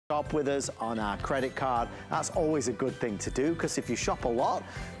Shop with us on our credit card. That's always a good thing to do, because if you shop a lot,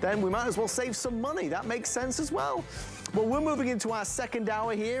 then we might as well save some money. That makes sense as well. Well, we're moving into our second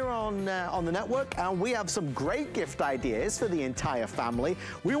hour here on the network, and we have some great gift ideas for the entire family.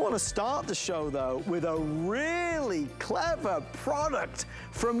 We want to start the show, though, with a really clever product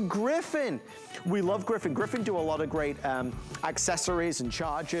from Griffin. We love Griffin. Griffin do a lot of great accessories and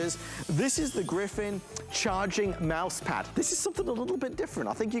chargers. This is the Griffin charging mouse pad. This is something a little bit different.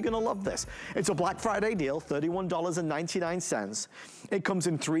 I think you're gonna love this. It's a Black Friday deal, $31.99. It comes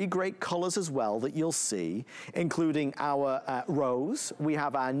in 3 great colors as well that you'll see, including our rose, we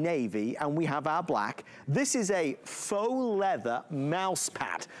have our navy, and we have our black. This is a faux leather mouse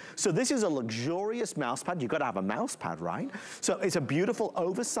pad. So this is a luxurious mouse pad. You've got to have a mouse pad, right? So it's a beautiful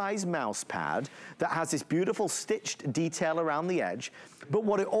oversized mouse pad that has this beautiful stitched detail around the edge. But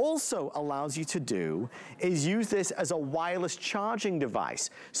what it also allows you to do is use this as a wireless charging device.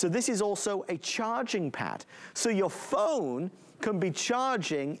 So this is also a charging pad. So your phone can be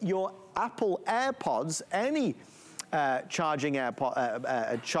charging your Apple AirPods, any charging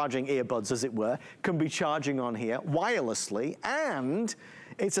earbuds, as it were, can be charging on here wirelessly, and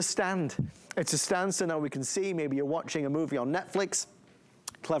it's a stand. It's a stand, so now we can see, maybe you're watching a movie on Netflix.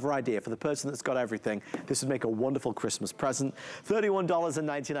 Clever idea for the person that's got everything. This would make a wonderful Christmas present.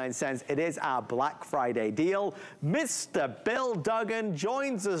 $31.99. It is our Black Friday deal. Mr. Bill Duggan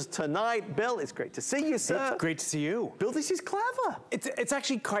joins us tonight. Bill, it's great to see you, sir. It's great to see you. Bill, this is clever. It's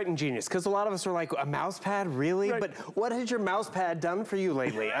actually quite ingenious, because a lot of us are like, a mouse pad, really? Right. But what has your mouse pad done for you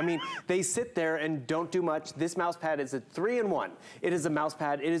lately? I mean, they sit there and don't do much. This mouse pad is a 3-in-1. It is a mouse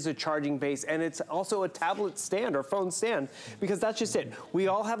pad, it is a charging base, and it's also a tablet stand or phone stand, because that's just it.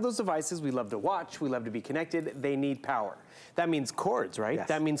 We all have those devices. We love to watch. We love to be connected. They need power. That means cords, right? Yes.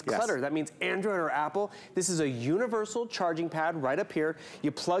 That means clutter. Yes. That means Android or Apple. This is a universal charging pad right up here.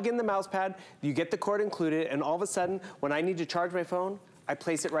 You plug in the mouse pad, you get the cord included, and all of a sudden, when I need to charge my phone, I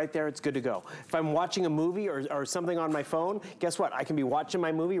place it right there, it's good to go. If I'm watching a movie or something on my phone, guess what? I can be watching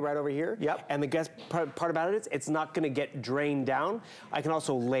my movie right over here. Yep. And the best part about it is it's not gonna get drained down. I can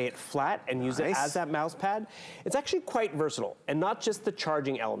also lay it flat and use it as that mouse pad. It's actually quite versatile, and not just the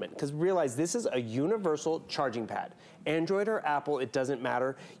charging element, because realize this is a universal charging pad. Android or Apple, it doesn't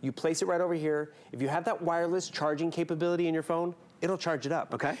matter. You place it right over here. If you have that wireless charging capability in your phone, it'll charge it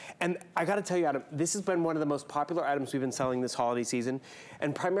up. Okay. And I gotta tell you, Adam, this has been one of the most popular items we've been selling this holiday season.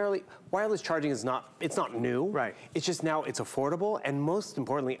 And primarily, wireless charging is not new. Right. It's just now it's affordable, and most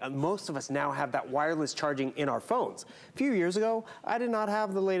importantly, most of us now have that wireless charging in our phones. A few years ago, I did not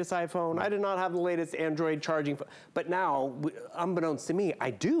have the latest iPhone. I did not have the latest Android charging. But now, unbeknownst to me,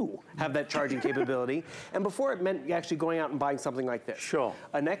 I do have that charging capability. And before, it meant actually going out and buying something like this. Sure.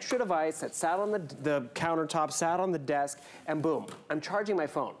 An extra device that sat on the countertop, sat on the desk, and boom, I'm charging my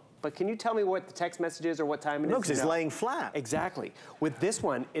phone. But can you tell me what the text message is or what time it is? No, because it's laying flat. Exactly. With this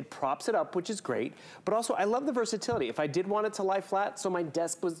one, it props it up, which is great. But also, I love the versatility. If I did want it to lie flat, so my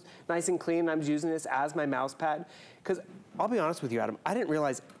desk was nice and clean, I was using this as my mouse pad. Because I'll be honest with you, Adam, I didn't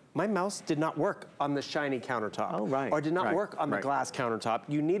realize my mouse did not work on the shiny countertop. Oh, right. Or did not work on the glass countertop.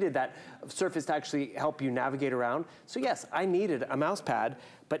 You needed that surface to actually help you navigate around. So yes, I needed a mouse pad,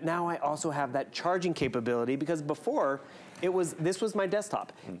 but now I also have that charging capability, because before, this was my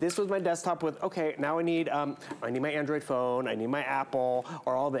desktop. This was my desktop with, okay, now I need my Android phone, I need my Apple,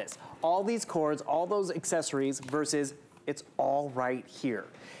 or all this. All these cords, all those accessories, versus it's all right here.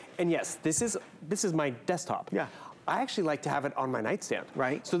 And yes, this is my desktop. Yeah. I actually like to have it on my nightstand.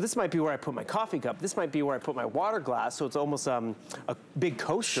 Right. So this might be where I put my coffee cup. This might be where I put my water glass. So it's almost a big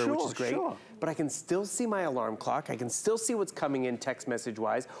coaster, which is great. Sure. But I can still see my alarm clock. I can still see what's coming in text message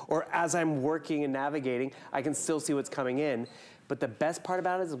wise, or as I'm working and navigating, I can still see what's coming in. But the best part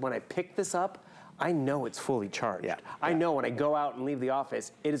about it is when I pick this up, I know it's fully charged. Yeah. I know when I go out and leave the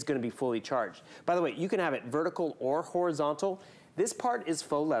office, it is gonna be fully charged. By the way, you can have it vertical or horizontal. This part is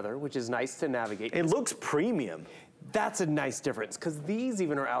faux leather, which is nice to navigate. It looks premium. That's a nice difference, because these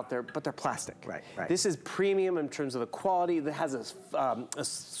even are out there, but they're plastic. Right, right. This is premium in terms of the quality. It has a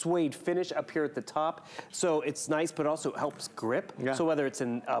suede finish up here at the top, so it's nice, but also helps grip. Yeah. So whether it's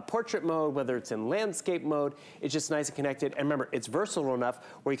in portrait mode, whether it's in landscape mode, it's just nice and connected. And remember, it's versatile enough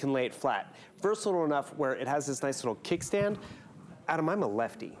where you can lay it flat. Versatile enough where it has this nice little kickstand. Adam, I'm a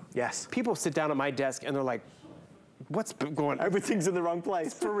lefty. Yes. People sit down at my desk and they're like, what's going on? Everything's in the wrong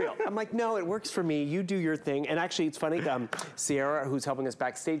place. For real. I'm like, no, it works for me. You do your thing. And actually, it's funny. Sierra, who's helping us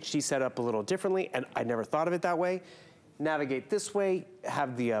backstage, she set up a little differently, and I never thought of it that way. Navigate this way,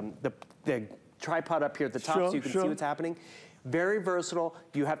 have the tripod up here at the top so you can see what's happening. Very versatile.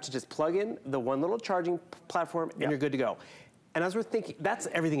 You have to just plug in the one little charging platform, and you're good to go. And as we're thinking, that's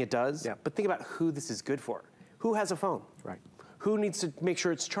everything it does, but think about who this is good for. Who has a phone? Right. Who needs to make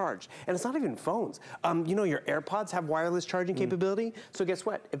sure it's charged? And it's not even phones. You know, your AirPods have wireless charging capability. So guess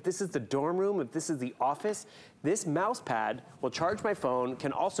what? If this is the dorm room, if this is the office, this mouse pad will charge my phone,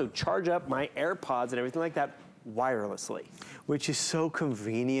 can also charge up my AirPods and everything like that wirelessly. Which is so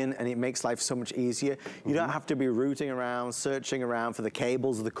convenient, and it makes life so much easier. You don't have to be rooting around, searching around for the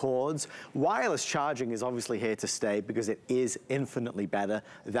cables or the cords. Wireless charging is obviously here to stay because it is infinitely better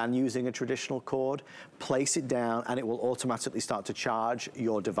than using a traditional cord. Place it down and it will automatically start to charge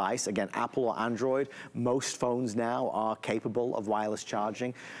your device. Again, Apple or Android, most phones now are capable of wireless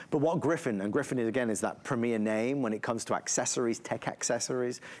charging. But what Griffin, and Griffin is, again, is that premier name when it comes to accessories, tech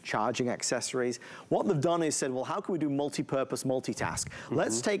accessories, charging accessories. What they've done is said, well, how can we do multi-purpose, multitask?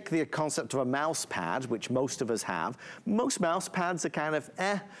 Let's take the concept of a mouse pad, which most of us have. Most mouse pads are kind of,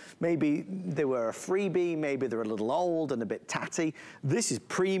 maybe they were a freebie, maybe they're a little old and a bit tatty. This is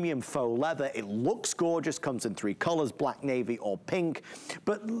premium faux leather. It looks gorgeous, comes in 3 colors, black, navy, or pink.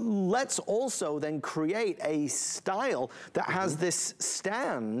 But let's also then create a style that has this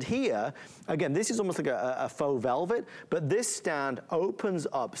stand here. Again, this is almost like a faux velvet, but this stand opens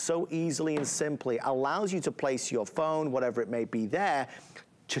up so easily and simply, allows you to place your phone, whatever it may be there,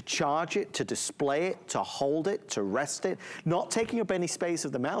 to charge it, to display it, to hold it, to rest it, not taking up any space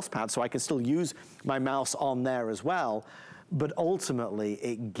of the mouse pad, so I can still use my mouse on there as well. But ultimately,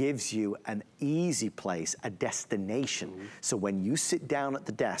 it gives you an easy place, a destination. So when you sit down at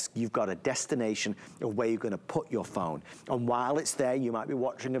the desk, you've got a destination of where you're gonna put your phone. And while it's there, you might be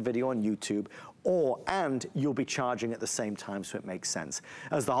watching a video on YouTube, and you'll be charging at the same time, so it makes sense.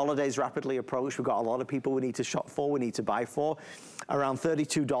 As the holidays rapidly approach, we've got a lot of people we need to shop for, we need to buy for. Around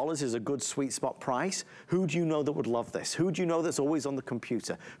 $32 is a good sweet spot price. Who do you know that would love this? Who do you know that's always on the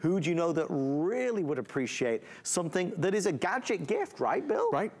computer? Who do you know that really would appreciate something that is a gadget gift, right, Bill?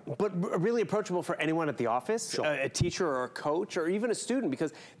 Right, but really approachable for anyone at the office, a teacher or a coach, or even a student,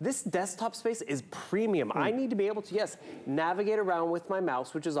 because this desktop space is premium. I need to be able to, yes, navigate around with my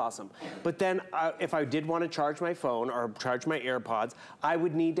mouse, which is awesome. But then if I did want to charge my phone or charge my AirPods, I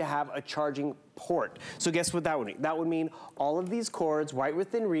would need to have a charging port. So guess what that would mean? That would mean all of these cords right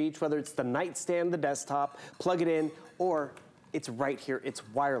within reach, whether it's the nightstand, the desktop, plug it in, or it's right here, it's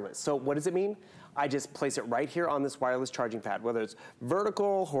wireless. So what does it mean? I just place it right here on this wireless charging pad, whether it's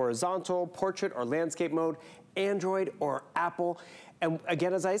vertical, horizontal, portrait, or landscape mode, Android or Apple. And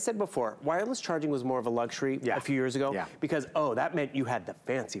again, as I said before, wireless charging was more of a luxury a few years ago because, oh, that meant you had the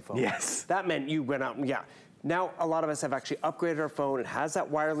fancy phone. Yes. That meant you went out and, Now, a lot of us have actually upgraded our phone. It has that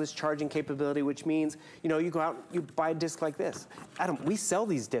wireless charging capability, which means, you know, you go out, you buy a disc like this. Adam, we sell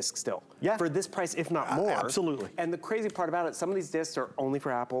these discs still for this price, if not more. Absolutely. And the crazy part about it, some of these discs are only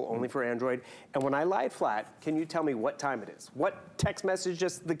for Apple, only for Android. And when I lie flat, can you tell me what time it is? What text message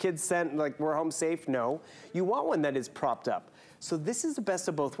just the kids sent, like, we're home safe? No. You want one that is propped up. So this is the best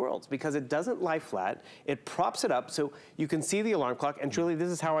of both worlds because it doesn't lie flat. It props it up so you can see the alarm clock. And truly,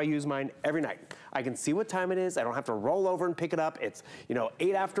 this is how I use mine every night. I can see what time it is. I don't have to roll over and pick it up. It's, you know,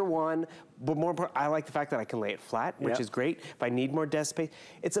 8 after 1. But more important, I like the fact that I can lay it flat, which is great. If I need more desk space,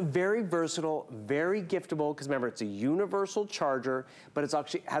 it's a very versatile, very giftable, because remember, it's a universal charger, but it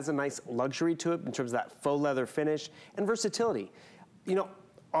actually has a nice luxury to it in terms of that faux leather finish and versatility. You know,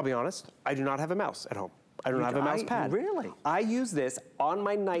 I'll be honest, I do not have a mouse at home. I don't have a mouse pad. Really? I use this on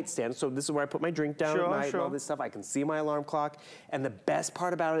my nightstand, so this is where I put my drink down at night and all this stuff. I can see my alarm clock, and the best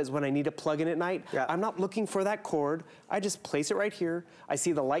part about it is when I need to plug in at night, I'm not looking for that cord. I just place it right here. I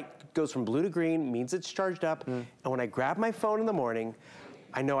see the light goes from blue to green, means it's charged up, and when I grab my phone in the morning,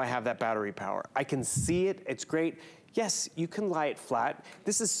 I know I have that battery power. I can see it, it's great. Yes, you can lie it flat.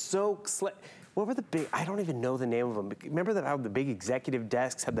 This is so slick. What were the big, I don't even know the name of them. Remember how the big executive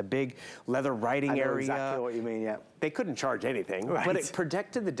desks had the big leather writing area? I know exactly what you mean, They couldn't charge anything, but it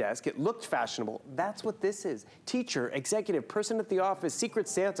protected the desk. It looked fashionable. That's what this is. Teacher, executive, person at the office, Secret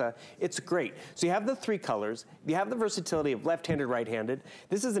Santa. It's great. So you have the 3 colors. You have the versatility of left-handed, right-handed.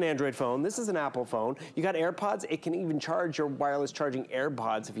 This is an Android phone. This is an Apple phone. You got AirPods. It can even charge your wireless charging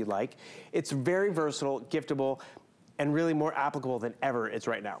AirPods if you like. It's very versatile, giftable, and really more applicable than ever it's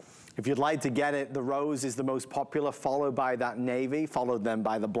right now. If you'd like to get it, the rose is the most popular, followed by that navy, followed then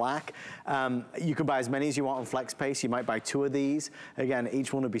by the black. You can buy as many as you want on FlexPay. You might buy 2 of these. Again,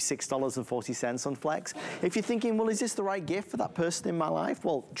 each one would be $6.40 on Flex. If you're thinking, well, is this the right gift for that person in my life?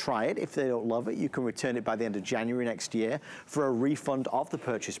 Well, try it. If they don't love it, you can return it by the end of January next year for a refund of the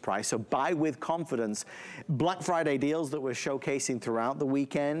purchase price. So buy with confidence. Black Friday deals that we're showcasing throughout the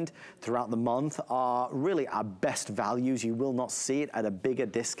weekend, throughout the month, are really our best values. You will not see it at a bigger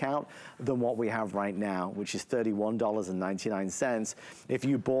discount. discount than what we have right now, which is $31.99. If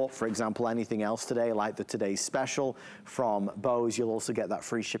you bought, for example, anything else today, like the Today's Special from Bose, you'll also get that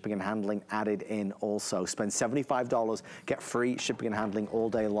free shipping and handling added in also. Spend $75, get free shipping and handling all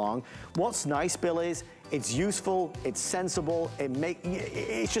day long. What's nice, Bill, is it's useful, it's sensible,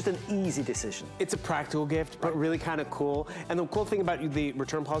 it's just an easy decision. It's a practical gift, but really kind of cool. And the cool thing about the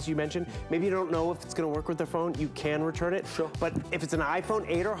return policy you mentioned, maybe you don't know if it's gonna work with the phone, you can return it. Sure. But if it's an iPhone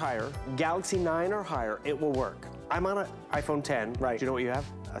 8 or higher, Galaxy 9 or higher, it will work. I'm on an iPhone 10. Right. Do you know what you have?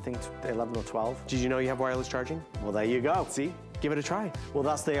 I think 11 or 12. Did you know you have wireless charging? Well, there you go. See? Give it a try. Well,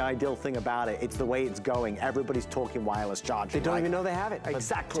 that's the ideal thing about it. It's the way it's going. Everybody's talking wireless charging. They don't even know they have it.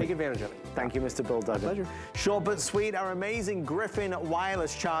 Exactly. Take advantage of it. Thank you, Mr. Bill Duggan. My pleasure. Short but sweet, our amazing Griffin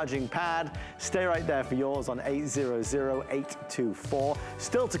wireless charging pad. Stay right there for yours on 800-824.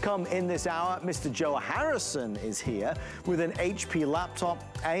 Still to come in this hour, Mr. Joe Harrison is here with an HP laptop,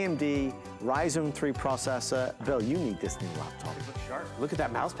 AMD Ryzen 3 processor. Bill, you need this new laptop. It looks sharp. Look at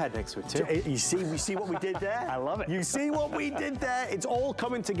that mouse pad next to it, too. You see what we did there? I love it. You see what we did there? It's all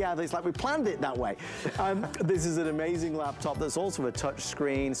coming together. It's like we planned it that way. This is an amazing laptop that's also a touch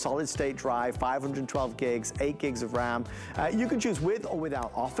screen, solid state drive, 512 gigs, 8 gigs of RAM. You can choose with or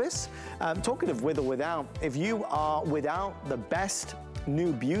without Office. Talking of with or without, if you are without the best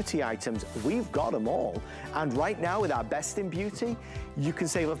new beauty items, we've got them all. And right now with our best in beauty, you can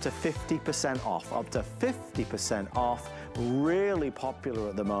save up to 50% off, up to 50% off. Really popular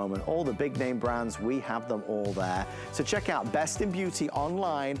at the moment. All the big name brands, we have them all there. So check out Best in Beauty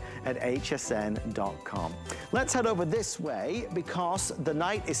online at hsn.com. Let's head over this way because the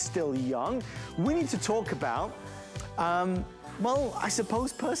night is still young. We need to talk about well, I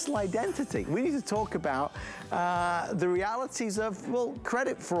suppose personal identity. We need to talk about the realities of, well,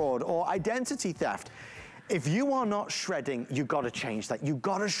 credit fraud or identity theft. If you are not shredding, you've got to change that. You've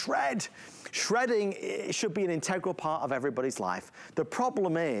got to shred. Shredding should be an integral part of everybody's life. The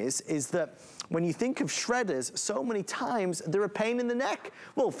problem is that when you think of shredders, so many times they're a pain in the neck.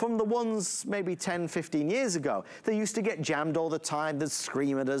 Well, from the ones maybe 10, 15 years ago, they used to get jammed all the time. They'd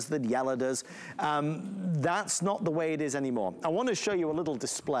scream at us, they'd yell at us. That's not the way it is anymore. I want to show you a little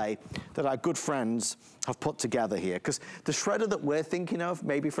display that our good friends have put together here, because the shredder that we're thinking of,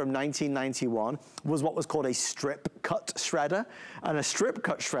 maybe from 1991, was what was called a strip cut shredder. And a strip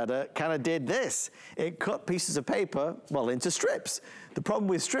cut shredder kind of did this. It cut pieces of paper, well, into strips. The problem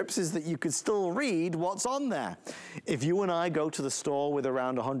with strips is that you could still read what's on there. If you and I go to the store with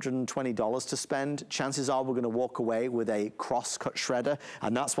around $120 to spend, chances are we're going to walk away with a cross-cut shredder,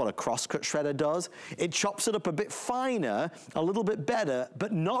 and that's what a cross-cut shredder does. It chops it up a bit finer, a little bit better,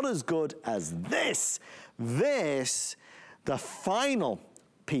 but not as good as this. This, the final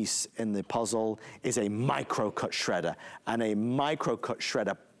piece in the puzzle, is a micro-cut shredder, and a micro-cut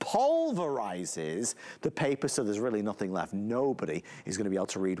shredder pulverizes the paper so there's really nothing left. Nobody is going to be able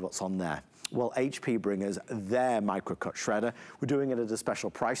to read what's on there. Well, HP bring us their micro-cut shredder. We're doing it at a special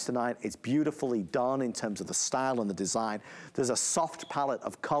price tonight. It's beautifully done in terms of the style and the design. There's a soft palette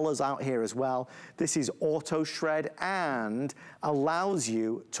of colors out here as well. This is auto shred and allows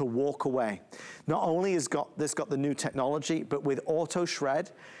you to walk away. Not only has this got the new technology, but with auto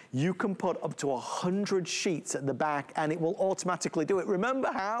shred, you can put up to 100 sheets at the back and it will automatically do it. Remember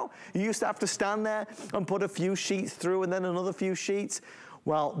how you used to have to stand there and put a few sheets through and then another few sheets?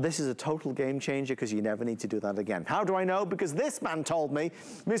 Well, this is a total game changer because you never need to do that again. How do I know? Because this man told me,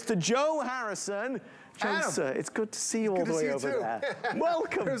 Mr. Joe Harrison. Joe, sir, it's good to see you all the way over there.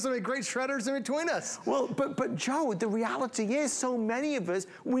 Welcome. There's so many great shredders in between us. Well, but Joe, the reality is so many of us,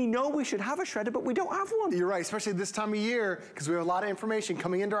 we know we should have a shredder, but we don't have one. You're right, especially this time of year, because we have a lot of information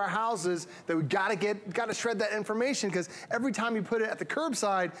coming into our houses that we gotta shred that information, because every time you put it at the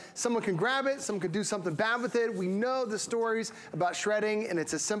curbside, someone can grab it, someone can do something bad with it. We know the stories about shredding, and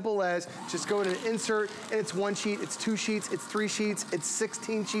it's as simple as just go in and insert, and it's 1 sheet, it's 2 sheets, it's 3 sheets, it's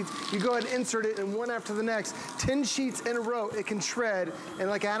 16 sheets. You go ahead and insert it, and one after the next, 10 sheets in a row, it can shred, and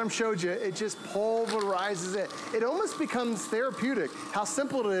like Adam showed you, it just pulverizes it. It almost becomes therapeutic, how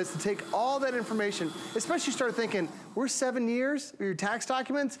simple it is to take all that information, especially start thinking, we're 7 years, your tax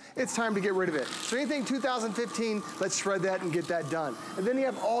documents, it's time to get rid of it. So anything 2015, let's shred that and get that done. And then you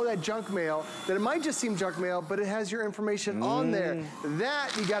have all that junk mail, that it might just seem junk mail, but it has your information on there.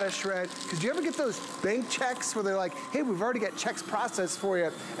 That you gotta shred, because you ever get those bank checks where they're like, hey, we've already got checks processed for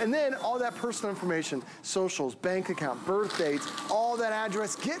you. And then all that personal information, socials, bank account, birth dates, all that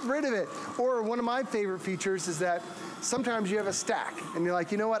address, get rid of it. Or one of my favorite features is that sometimes you have a stack and you're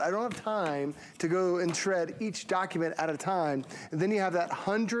like, you know what, I don't have time to go and shred each document at a time. And then you have that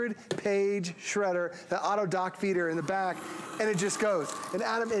 100-page shredder, that auto dock feeder in the back, and it just goes. And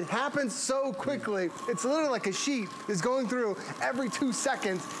Adam, it happens so quickly. It's literally like a sheet is going through every 2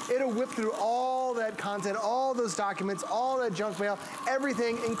 seconds. It'll whip through all that content, all those documents, all that junk mail,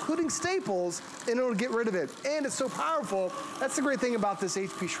 everything, including staples, and it'll get rid of it. And it's so powerful. That's the great thing about this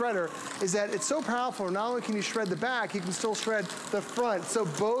HP shredder, is that it's so powerful. Not only can you shred the back, you can still shred the front. So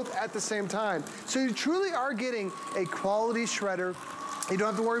both at the same time. So you truly are getting a quality shredder. You don't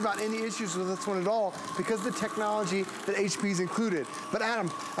have to worry about any issues with this one at all because of the technology that HP's included. But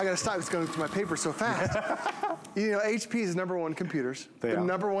Adam, I gotta stop, it's going through my paper so fast. You know, HP is #1 computers, they're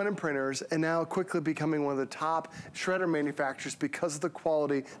 #1 in printers, and now quickly becoming one of the top shredder manufacturers because of the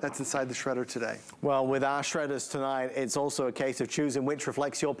quality that's inside the shredder today. Well, with our shredders tonight, it's also a case of choosing which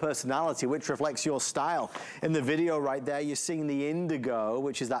reflects your personality, which reflects your style. In the video right there, you're seeing the indigo,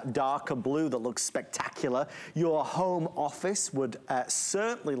 which is that darker blue that looks spectacular. Your home office would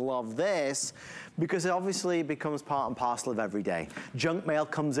certainly love this because it obviously becomes part and parcel of every day. Junk mail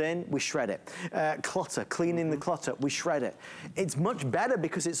comes in, we shred it. Clutter, cleaning the clutter, we shred it. It's much better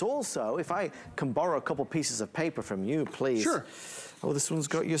because it's also, if I can borrow a couple pieces of paper from you, please. Sure. Oh, this one's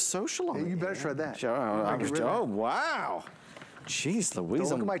got your social on it. You better shred that. Oh, wow. Jeez Louise.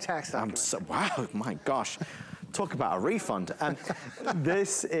 Don't look at my tax document. Wow, my gosh. Talk about a refund. And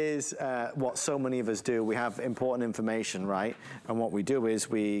this is what so many of us do. We have important information, right? And what we do is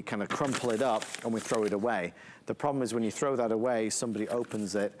we kind of crumple it up and we throw it away. The problem is when you throw that away, somebody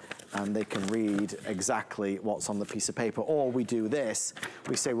opens it and they can read exactly what's on the piece of paper. Or we do this,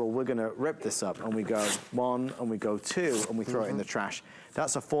 we say, well, we're gonna rip this up, and we go 1 and we go 2 and we throw it in the trash.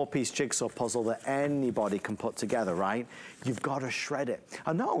 That's a 4-piece jigsaw puzzle that anybody can put together, right? You've got to shred it.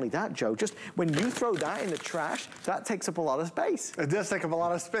 And not only that, Joe, just when you throw that in the trash, that takes up a lot of space. It does take up a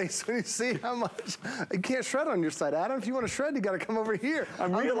lot of space when you see how much. You can't shred on your side, Adam. If you want to shred, you got to come over here.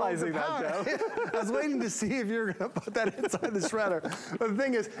 I'm realizing that, Joe. I was waiting to see if you were going to put that inside the shredder. But the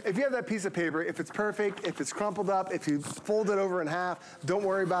thing is, if you have that piece of paper, if it's perfect, if it's crumpled up, if you fold it over in half, don't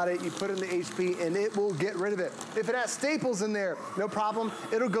worry about it. You put it in the HP and it will get rid of it. If it has staples in there, no problem.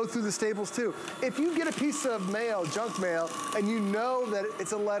 It'll go through the staples too. If you get a piece of mail, junk mail, and you know that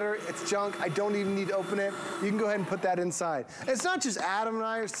it's a letter, it's junk, I don't even need to open it, you can go ahead and put that inside. It's not just Adam and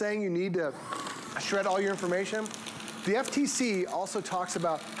I are saying you need to shred all your information. The FTC also talks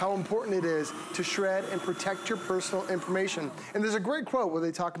about how important it is to shred and protect your personal information. And there's a great quote where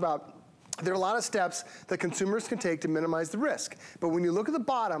they talk about there are a lot of steps that consumers can take to minimize the risk. But when you look at the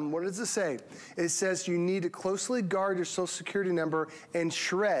bottom, what does it say? It says you need to closely guard your social security number and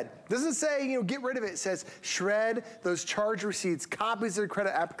shred. It doesn't say, you know, get rid of it. It says shred those charge receipts, copies of your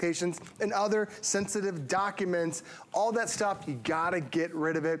credit applications, and other sensitive documents. All that stuff, you gotta get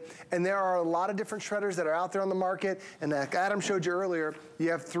rid of it. And there are a lot of different shredders that are out there on the market. And like Adam showed you earlier,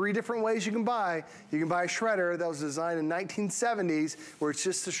 you have 3 different ways you can buy. You can buy a shredder that was designed in 1970s, where it's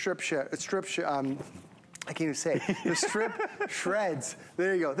just a I can't even say it. The strip shreds.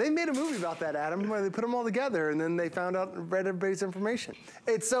 There you go. They made a movie about that, Adam, where they put them all together and then they found out and read everybody's information.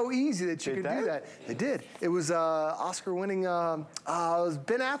 It's so easy that you can do that. They did. It was Oscar-winning, it was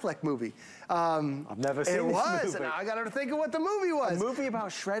Ben Affleck movie. I've never seen this movie. It was, and now I got to think of what the movie was. A movie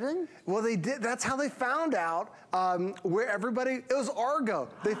about shredding? Well, they did. That's how they found out where everybody, it was Argo.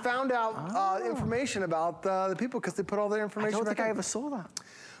 They found out information about the people because they put all their information I don't think I ever saw that.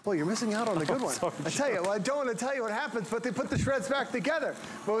 Well, you're missing out on the good one. Sorry, I tell you, well, I don't want to tell you what happens, but they put the shreds back together.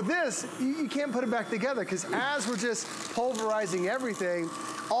 But with this, you can't put it back together because as we're just pulverizing everything,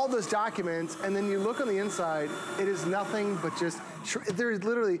 all those documents, and then you look on the inside, it is nothing but just, there's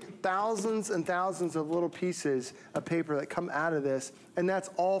literally thousands and thousands of little pieces of paper that come out of this, and that's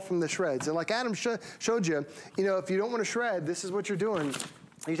all from the shreds. And like Adam showed you, you know, if you don't want to shred, this is what you're doing.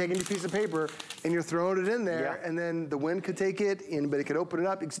 You're taking your piece of paper and you're throwing it in there, and then the wind could take it, but it could open it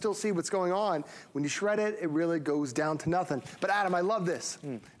up. You can still see what's going on. When you shred it, it really goes down to nothing. But Adam, I love this.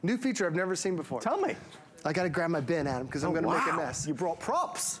 New feature I've never seen before. Tell me. I got to grab my bin, Adam, because I'm going to make a mess. You brought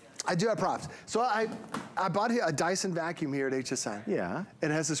props. I do have props. So I bought a Dyson vacuum here at HSN. Yeah.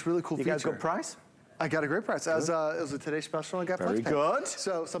 It has this really cool feature. You got a good price? I got a great price. It was a Today Special. I got FlexPay. Very good.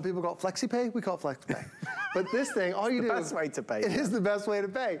 So some people call it FlexiPay. We call it FlexPay. But this thing, all you do. It's the best way to pay. It is the best way to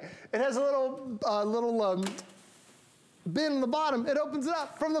pay. It has a little bin on the bottom. It opens it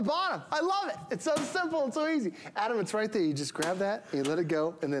up from the bottom. I love it. It's so simple and so easy. Adam, it's right there. You just grab that and you let it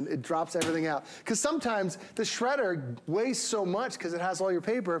go, and then it drops everything out. Because sometimes the shredder weighs so much because it has all your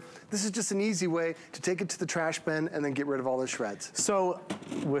paper. This is just an easy way to take it to the trash bin and then get rid of all the shreds. So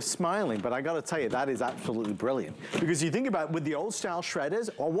we're smiling, but I gotta tell you, that is absolutely brilliant. Because you think about with the old style shredders,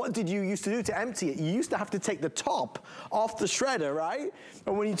 or what did you used to do to empty it? You used to have to take the top off the shredder, right?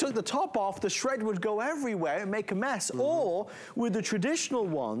 And when you took the top off, the shred would go everywhere and make a mess. Or with the traditional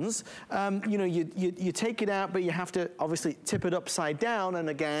ones, you know, you take it out, but you have to obviously tip it upside down, and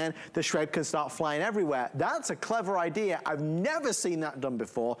again, the shred can start flying everywhere. That's a clever idea. I've never seen that done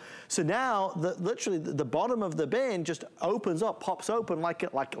before. So now, literally, the bottom of the bin just opens up, pops open like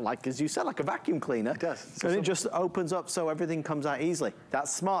as you said, like a vacuum cleaner. It does. And it just opens up so everything comes out easily.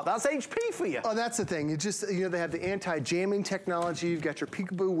 That's smart. That's HP for you. Oh, that's the thing. It just, you know, they have the anti-jamming technology. You've got your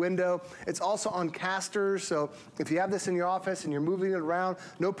peekaboo window. It's also on casters. So if you have this in your office and you're moving it around,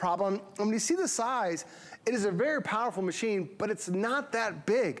 no problem. And when you see the size, it is a very powerful machine, but it's not that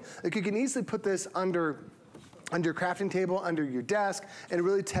big. Like you can easily put this under your crafting table, under your desk, and it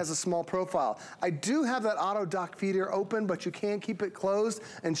really has a small profile. I do have that auto dock feeder open, but you can keep it closed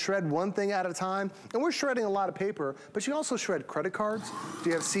and shred one thing at a time. And we're shredding a lot of paper, but you can also shred credit cards. If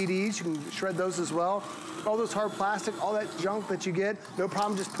you have CDs, you can shred those as well. All those hard plastic, all that junk that you get, no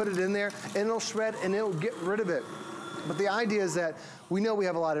problem, just put it in there, and it'll shred, and it'll get rid of it. But the idea is that we know we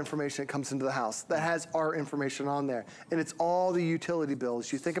have a lot of information that comes into the house that has our information on there. And it's all the utility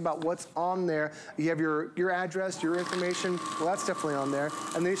bills. You think about what's on there. You have your address, your information. Well, that's definitely on there.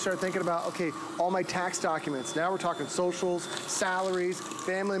 And then you start thinking about, okay, all my tax documents. Now we're talking socials, salaries,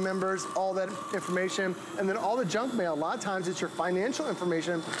 family members, all that information. And then all the junk mail. A lot of times it's your financial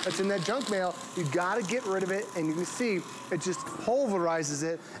information that's in that junk mail. You gotta get rid of it. And you can see it just pulverizes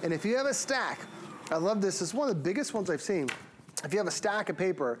it. And if you have a stack, I love this. It's one of the biggest ones I've seen. If you have a stack of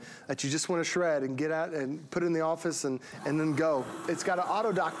paper that you just want to shred and get out and put in the office and then go, it's got an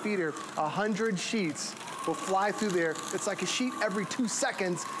auto dock feeder. 100 sheets will fly through there. It's like a sheet every 2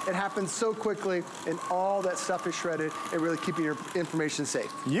 seconds. It happens so quickly, and all that stuff is shredded and really keeping your information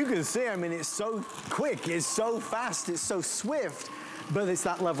safe. You can see, I mean, it's so quick, it's so fast, it's so swift, but it's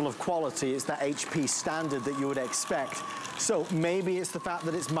that level of quality, it's that HP standard that you would expect. So maybe it's the fact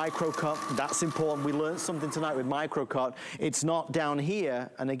that it's micro cut. That's important. We learned something tonight with micro cut. It's not down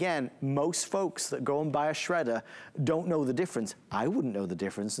here. And again, most folks that go and buy a shredder don't know the difference. I wouldn't know the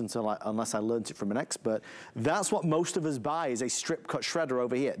difference unless I learned it from an expert. That's what most of us buy, is a strip cut shredder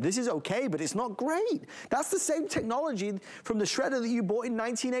over here. This is okay, but it's not great. That's the same technology from the shredder that you bought in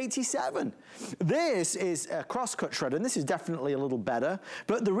 1987. This is a cross cut shredder, and this is definitely a little better.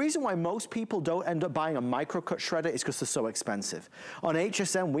 But the reason why most people don't end up buying a micro cut shredder is because they're so expensive. On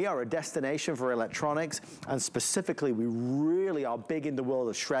HSN, we are a destination for electronics, and specifically, we really are big in the world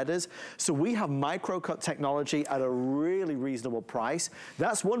of shredders. So we have micro cut technology at a really reasonable price.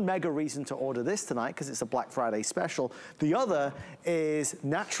 That's one mega reason to order this tonight, because it's a Black Friday special. The other is,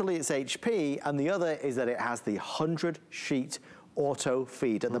 naturally, it's HP, and the other is that it has the 100-sheet auto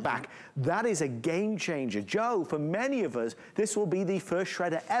feed at the back. That is a game changer. Joe, for many of us, this will be the first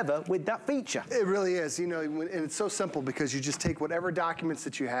shredder ever with that feature. It really is, you know, and it's so simple because you just take whatever documents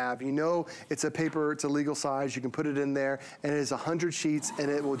that you have, you know it's a paper, it's a legal size, you can put it in there, and it is 100 sheets, and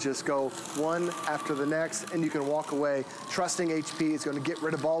it will just go one after the next, and you can walk away trusting HP is going to get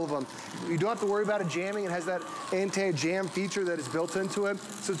rid of all of them. You don't have to worry about it jamming. It has that anti-jam feature that is built into it,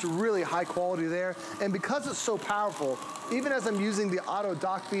 so it's really high quality there. And because it's so powerful, even as I'm using the auto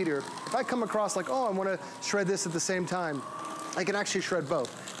dock feeder, if I come across like, oh, I want to shred this at the same time, I can actually shred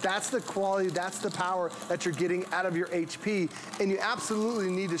both. That's the quality, that's the power that you're getting out of your HP, and you absolutely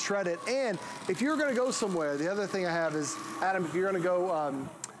need to shred it. And if you're gonna go somewhere, the other thing I have is, Adam, if you're gonna go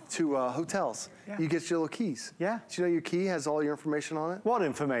to hotels, you get your little keys. Yeah. Do you know your key has all your information on it? What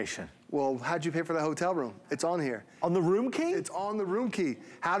information? Well, how'd you pay for the hotel room? It's on here. On the room key? It's on the room key.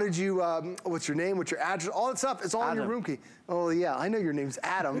 How did you, what's your name, what's your address, all that stuff, it's on your room key. Oh yeah, I know your name's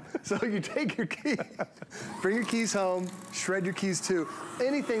Adam. So you take your key, bring your keys home, shred your keys too.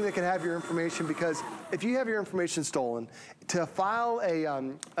 Anything that can have your information, because if you have your information stolen, to file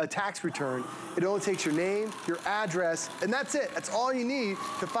a tax return, it only takes your name, your address, and that's it. That's all you need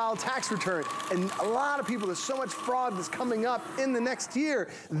to file a tax return. And a lot of people, there's so much fraud that's coming up in the next year.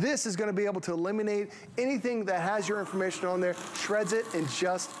 This is gonna be able to eliminate anything that has your information on there, shreds it in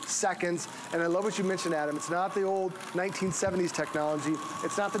just seconds. And I love what you mentioned, Adam. It's not the old 1970s technology.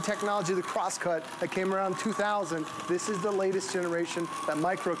 It's not the technology, the crosscut that came around 2000. This is the latest generation, that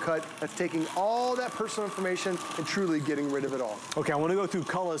microcut that's taking all that personal information and truly getting rid of it all. Okay, I want to go through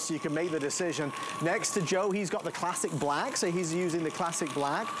colors so you can make the decision. Next to Joe, he's got the classic black, so he's using the classic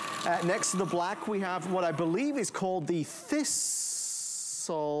black. Next to the black, we have what I believe is called the Thistle.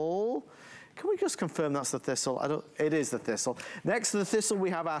 Can we just confirm that's the Thistle? It is the Thistle. Next to the Thistle,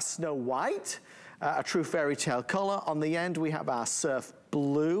 we have our Snow White. a true fairy tale color. On the end, we have our surf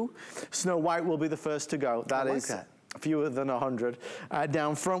blue. Snow White will be the first to go. That is fewer than 100.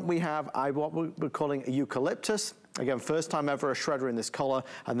 Down front, we have what we're calling a eucalyptus. Again, first time ever a shredder in this color.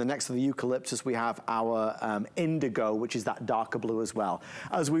 And then next to the eucalyptus, we have our indigo, which is that darker blue as well.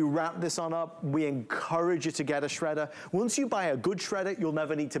 As we wrap this on up, we encourage you to get a shredder. Once you buy a good shredder, you'll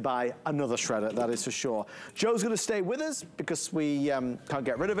never need to buy another shredder, that is for sure. Joe's gonna stay with us because we can't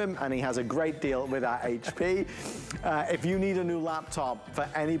get rid of him, and he has a great deal with our HP. If you need a new laptop for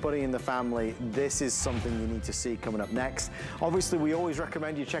anybody in the family, this is something you need to see coming up next. Obviously, we always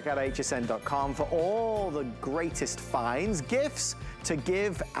recommend you check out hsn.com for all the greatest finds, gifts to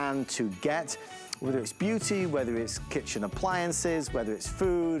give and to get, whether it's beauty, whether it's kitchen appliances, whether it's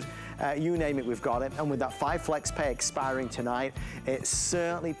food, you name it, we've got it. And with that 5 flex pay expiring tonight, it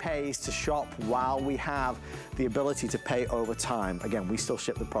certainly pays to shop while we have the ability to pay over time. Again, we still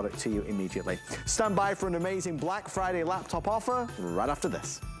ship the product to you immediately. Stand by for an amazing Black Friday laptop offer right after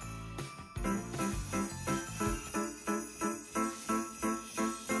this.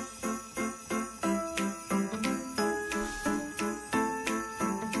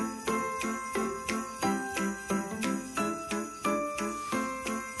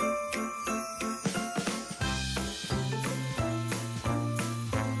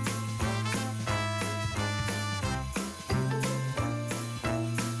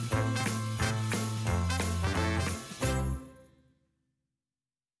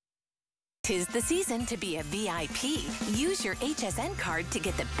 Tis the season to be a VIP. Use your HSN card to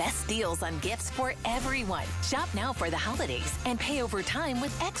get the best deals on gifts for everyone. Shop now for the holidays and pay over time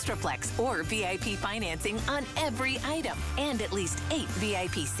with Extraplex or VIP financing on every item. And at least 8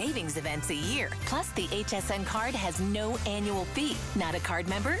 VIP savings events a year. Plus, the HSN card has no annual fee. Not a card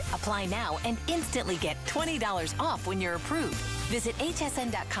member? Apply now and instantly get $20 off when you're approved. Visit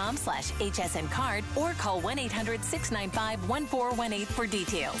hsn.com/HSN card or call 1-800-695-1418 for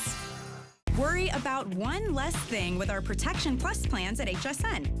details. Worry about one less thing with our Protection Plus plans at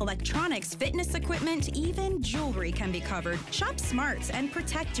HSN. Electronics, fitness equipment, even jewelry can be covered. Shop smart and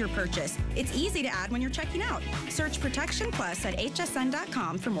protect your purchase. It's easy to add when you're checking out. Search Protection Plus at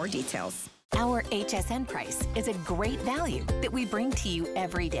hsn.com for more details. Our HSN price is a great value that we bring to you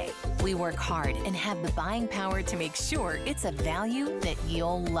every day. We work hard and have the buying power to make sure it's a value that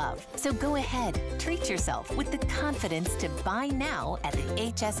you'll love. So go ahead, treat yourself with the confidence to buy now at the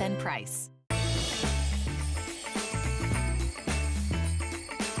HSN price.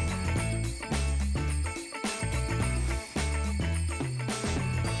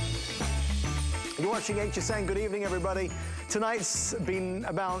 You're watching HSN. Good evening, everybody. Tonight's been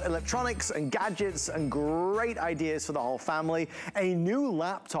about electronics and gadgets and great ideas for the whole family. A new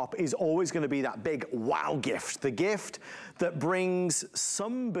laptop is always going to be that big wow gift, the gift that brings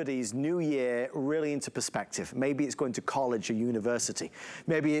somebody's new year really into perspective. Maybe it's going to college or university.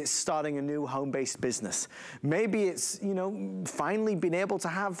 Maybe it's starting a new home-based business. Maybe it's, you know, finally being able to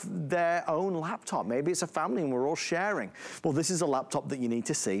have their own laptop. Maybe it's a family and we're all sharing. Well, this is a laptop that you need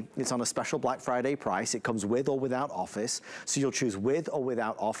to see. It's on a special Black Friday price. It comes with or without Office. So you'll choose with or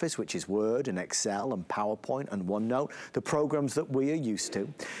without Office, which is Word and Excel and PowerPoint and OneNote, the programs that we are used to.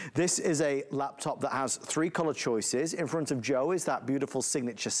 This is a laptop that has 3 color choices. In front of Joe is that beautiful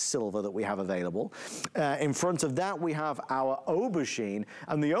signature silver that we have available. In front of that, we have our aubergine.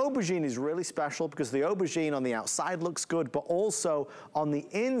 And the aubergine is really special because the aubergine on the outside looks good, but also on the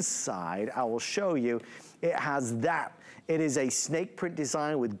inside, I will show you, it has that. It is a snake print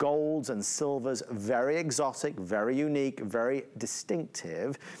design with golds and silvers, very exotic, very unique, very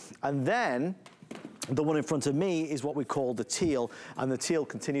distinctive. And then the one in front of me is what we call the teal, and the teal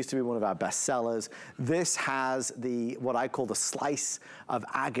continues to be one of our best sellers. This has what I call the slice of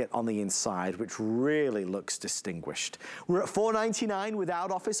agate on the inside, which really looks distinguished. We're at $499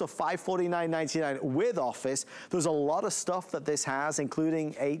 without Office or $549.99 with Office. There's a lot of stuff that this has,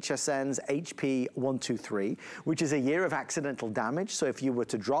 including HSN's HP 123, which is a year of accidental damage. So if you were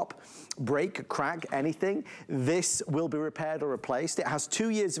to drop, break, crack anything, this will be repaired or replaced. It has 2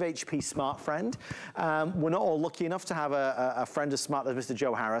 years of HP Smart Friend. We're not all lucky enough to have a friend as smart as Mr.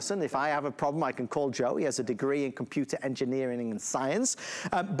 Joe Harrison. If I have a problem, I can call Joe. He has a degree in computer engineering and science.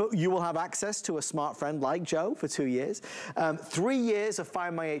 But you will have access to a smart friend like Joe for 2 years. 3 years of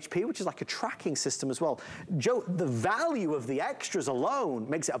Find My HP, which is like a tracking system as well. Joe, the value of the extras alone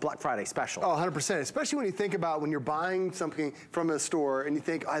makes it a Black Friday special. Oh, 100%. Especially when you think about when you're buying something from a store and you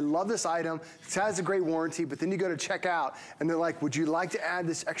think, I love this item, it has a great warranty, but then you go to check out and they're like, would you like to add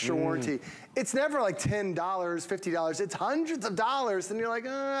this extra warranty? It's never are like $10, $50, it's hundreds of dollars, and you're like,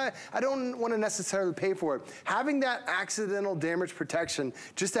 I don't want to necessarily pay for it. Having that accidental damage protection,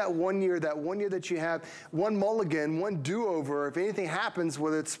 just that 1 year that you have, one mulligan, one do-over, if anything happens,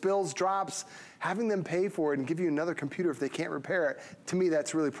 whether it spills, drops, having them pay for it and give you another computer if they can't repair it, to me,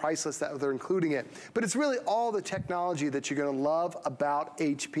 that's really priceless that they're including it. But it's really all the technology that you're gonna love about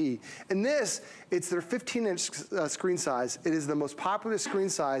HP. And this, it's their 15-inch screen size. It is the most popular screen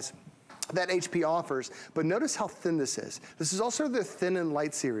size that HP offers, but notice how thin this is. This is also the Thin and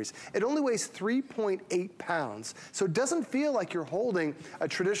Light series. It only weighs 3.8 pounds, so it doesn't feel like you're holding a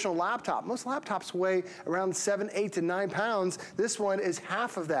traditional laptop. Most laptops weigh around 7, 8 to 9 pounds. This one is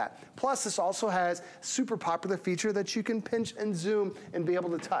half of that. Plus, this also has super popular feature that you can pinch and zoom and be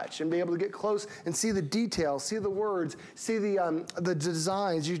able to touch and be able to get close and see the details, see the words, see the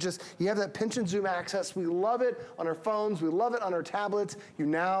designs. You have that pinch and zoom access. We love it on our phones. We love it on our tablets. You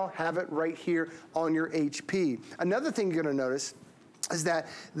now have it right here on your HP. Another thing you're gonna notice is that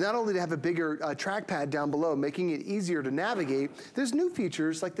not only to have a bigger trackpad down below, making it easier to navigate, there's new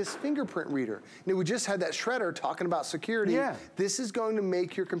features like this fingerprint reader. You know, we just had that shredder talking about security. Yeah. This is going to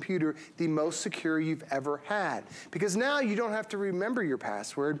make your computer the most secure you've ever had. Because now you don't have to remember your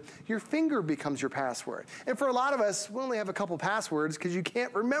password, your finger becomes your password. And for a lot of us, we only have a couple passwords because you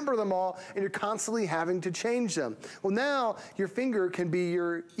can't remember them all and you're constantly having to change them. Well, now your finger can be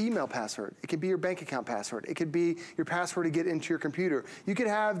your email password. It can be your bank account password. It could be your password to get into your computer. You could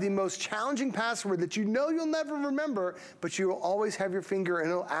have the most challenging password that you know you'll never remember, but you will always have your finger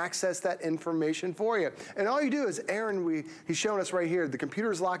and it'll access that information for you. And all you do is, Aaron, he's showing us right here, the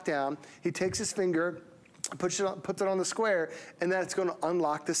computer is locked down. He takes his finger, puts it on the square, and that's going to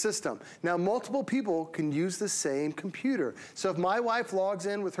unlock the system. Now, multiple people can use the same computer. So if my wife logs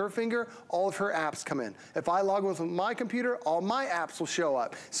in with her finger, all of her apps come in. If I log in with my computer, all my apps will show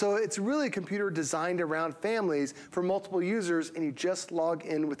up. So it's really a computer designed around families for multiple users, and you just log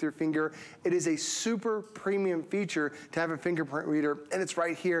in with your finger. It is a super premium feature to have a fingerprint reader, and it's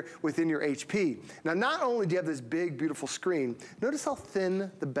right here within your HP. Now, not only do you have this big, beautiful screen, notice how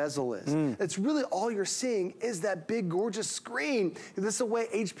thin the bezel is. It's really all you're seeing is that big, gorgeous screen. This is the way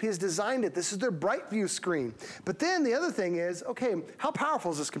HP has designed it. This is their Bright View screen. But then the other thing is, okay, how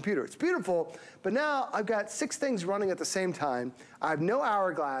powerful is this computer? It's beautiful, but now I've got 6 things running at the same time. I have no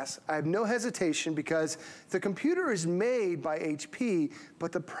hourglass. I have no hesitation because the computer is made by HP,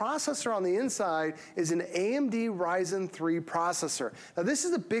 but the processor on the inside is an AMD Ryzen 3 processor. Now, this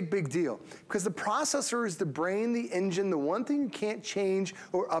is a big, big deal because the processor is the brain, the engine, the one thing you can't change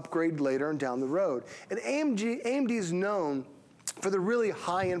or upgrade later on down the road. And AMD is known for the really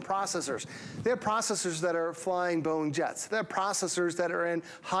high-end processors. They have processors that are flying Boeing jets. They have processors that are in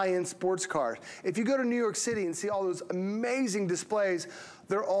high-end sports cars. If you go to New York City and see all those amazing displays,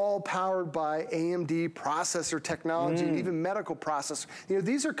 they're all powered by AMD processor technology and even medical processors. You know,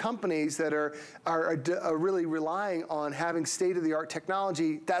 these are companies that are really relying on having state-of-the-art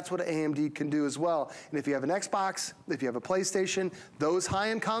technology. That's what AMD can do as well. And if you have an Xbox, if you have a PlayStation, those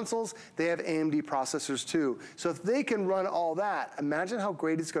high-end consoles, they have AMD processors too. So if they can run all that, imagine how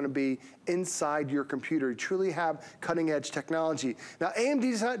great it's going to be inside your computer. You truly have cutting-edge technology. Now,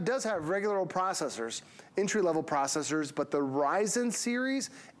 AMD does have regular old processors, entry-level processors, but the Ryzen series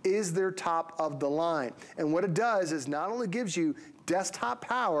is their top of the line. And what it does is not only gives you desktop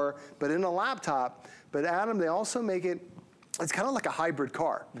power, but in a laptop, but Adam, they also make it, it's kind of like a hybrid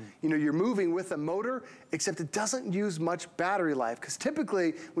car. You know, you're moving with a motor, except it doesn't use much battery life. Because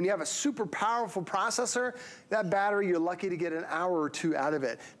typically, when you have a super powerful processor, that battery, you're lucky to get an hour or 2 out of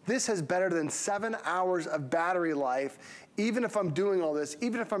it. This has better than 7 hours of battery life, even if I'm doing all this,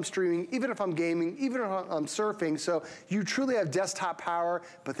 even if I'm streaming, even if I'm gaming, even if I'm surfing. So you truly have desktop power,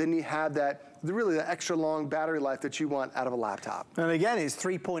 but then you have really the extra long battery life that you want out of a laptop. And again, it's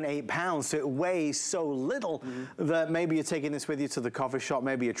 3.8 pounds, so it weighs so little that maybe you're taking this with you to the coffee shop,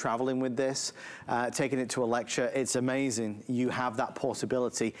 maybe you're traveling with this, taking it to a lecture. It's amazing. You have that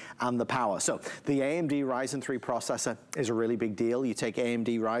portability and the power. So the AMD Ryzen 3 processor is a really big deal. You take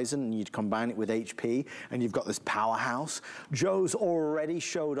AMD Ryzen and you combine it with HP, and you've got this powerhouse. Joe's already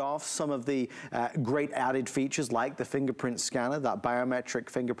showed off some of the great added features like the fingerprint scanner. That biometric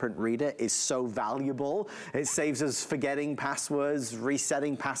fingerprint reader is so valuable. It saves us forgetting passwords,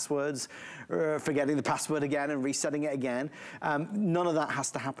 resetting passwords, forgetting the password again and resetting it again. None of that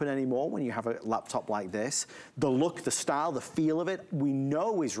has to happen anymore when you have a laptop like this. The look, the style, the feel of it, we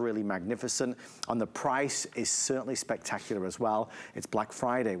know is really magnificent, and the price is certainly spectacular as well. It's Black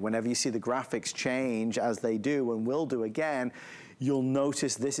Friday. Whenever you see the graphics change, as they do and will do again, you'll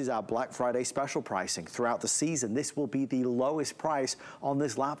notice this is our Black Friday special pricing. Throughout the season, this will be the lowest price on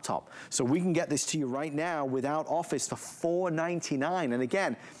this laptop. So we can get this to you right now without Office for $499. And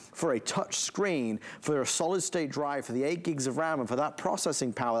again, for a touch screen, for a solid state drive, for the 8 gigs of RAM, and for that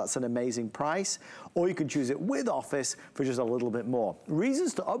processing power, that's an amazing price. Or you can choose it with Office for just a little bit more.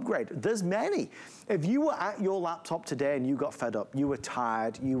 Reasons to upgrade, there's many. If you were at your laptop today and you got fed up, you were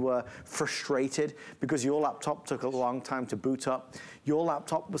tired, you were frustrated because your laptop took a long time to boot up, your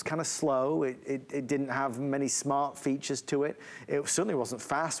laptop was kind of slow, it didn't have many smart features to it, it certainly wasn't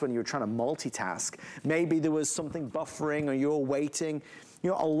fast when you were trying to multitask, maybe there was something buffering or you were waiting. You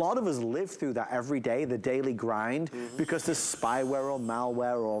know, a lot of us live through that every day, the daily grind, because there's spyware or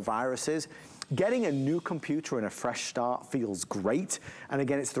malware or viruses. Getting a new computer and a fresh start feels great. And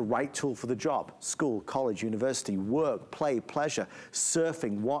again, it's the right tool for the job. School, college, university, work, play, pleasure,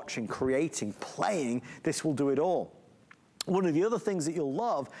 surfing, watching, creating, playing. This will do it all. One of the other things that you'll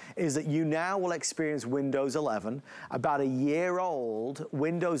love is that you now will experience Windows 11. About a year old,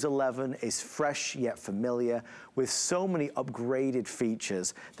 Windows 11 is fresh yet familiar with so many upgraded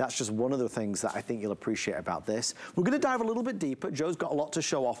features. That's just one of the things that I think you'll appreciate about this. We're going to dive a little bit deeper. Joe's got a lot to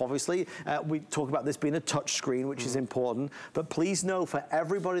show off, obviously. We talk about this being a touch screen, which is important. But please know, for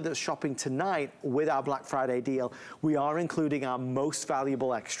everybody that's shopping tonight with our Black Friday deal, we are including our most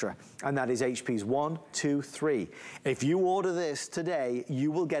valuable extra, and that is HP's 1, 2, 3. If you order this today,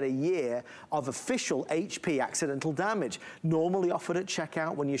 you will get a year of official HP accidental damage. Normally offered at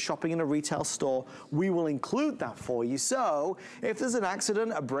checkout when you're shopping in a retail store, we will include that for you. So if there's an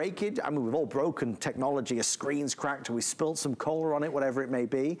accident, a breakage, I mean, we've all broken technology, a screen's cracked, or we spilled some cola on it, whatever it may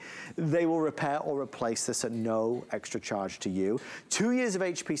be, they will repair or replace this at no extra charge to you. 2 years of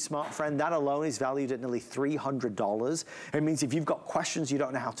HP Smart Friend, that alone is valued at nearly $300. It means if you've got questions, you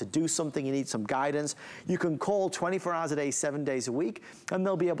don't know how to do something, you need some guidance, you can call 24 hours a day, 7 days a week, and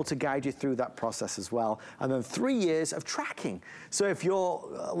they'll be able to guide you through that process as well. And then 3 years of tracking. So if your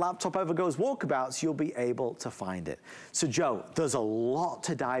laptop ever goes walkabouts, you'll be able to find it. So Joe, there's a lot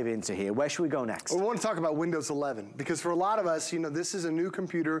to dive into here. Where should we go next? We want to talk about Windows 11, because for a lot of us, you know, this is a new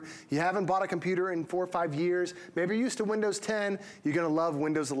computer. You haven't bought a computer in 4 or 5 years. Maybe you're used to Windows 10. You're going to love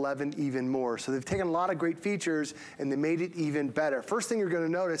Windows 11 even more. So they've taken a lot of great features and they made it even better. First thing you're going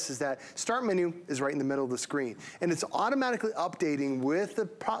to notice is that Start menu is right in the middle of the screen, and it's automatically updating with the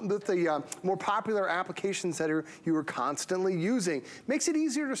more popular applications that you are constantly using. Makes it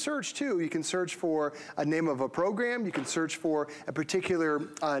easier to search too. You can search for a name of a program. You can search for a particular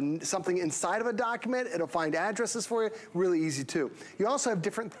something inside of a document. It'll find addresses for you. Really easy too. You also have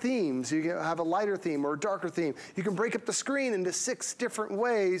different themes. You can have a lighter theme or a darker theme. You can break up the screen into 6 different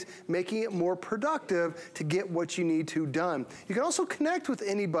ways, making it more productive to get what you need to done. You can also connect with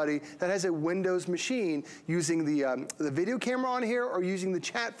anybody that has a Windows machine using the video camera on here or using the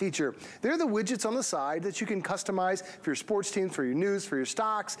chat feature. They're the widgets on the side that you can customize for your sports teams, for your news, for your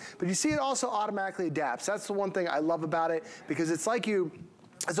stocks, but you see it also automatically adapts. That's the one thing I love about it, because it's like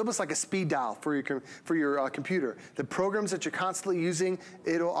it's almost like a speed dial for your computer. The programs that you're constantly using,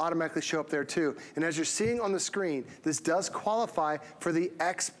 it'll automatically show up there too. And as you're seeing on the screen, this does qualify for the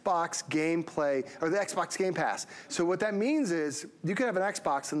Xbox Gameplay, or the Xbox Game Pass. So what that means is, you can have an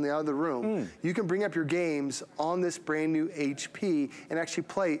Xbox in the other room. You can bring up your games on this brand new HP and actually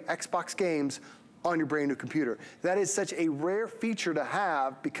play Xbox games on your brand new computer. That is such a rare feature to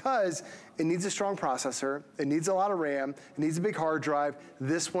have, because it needs a strong processor, it needs a lot of RAM, it needs a big hard drive.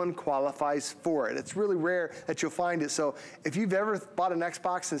 This one qualifies for it. It's really rare that you'll find it. So if you've ever bought an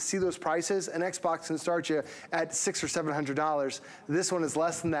Xbox and see those prices, an Xbox can start you at $600 or $700. This one is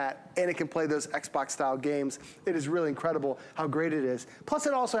less than that, and it can play those Xbox style games. It is really incredible how great it is. Plus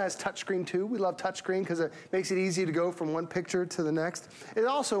it also has touchscreen too. We love touchscreen because it makes it easy to go from one picture to the next. It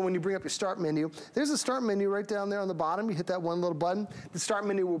also, when you bring up your start menu, there's a start menu right down there on the bottom. You hit that one little button, the start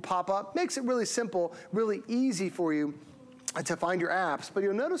menu will pop up. Makes it really simple, really easy for you to find your apps, but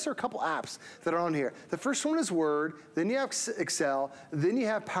you'll notice there are a couple apps that are on here. The first one is Word, then you have Excel, then you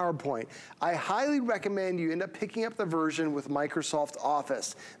have PowerPoint. I highly recommend you end up picking up the version with Microsoft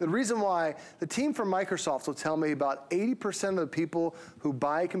Office. The reason why, the team from Microsoft will tell me about 80% of the people who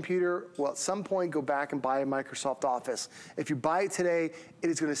buy a computer will at some point go back and buy a Microsoft Office. If you buy it today, it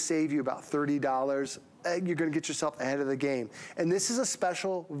is going to save you about $30. You're going to get yourself ahead of the game. And this is a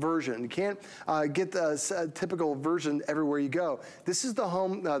special version. You can't get the typical version everywhere you go. This is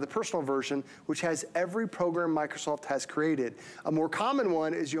the personal version, which has every program Microsoft has created. A more common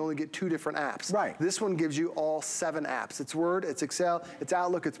one is you only get 2 different apps. Right. This one gives you all 7 apps. It's Word, it's Excel, it's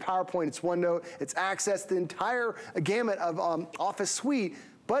Outlook, it's PowerPoint, it's OneNote, it's Access, the entire gamut of Office Suite.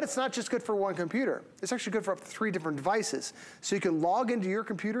 But it's not just good for one computer. It's actually good for up to 3 different devices. So you can log into your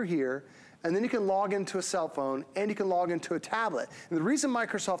computer here, and then you can log into a cell phone, and you can log into a tablet. And the reason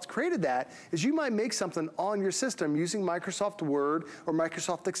Microsoft created that is you might make something on your system using Microsoft Word or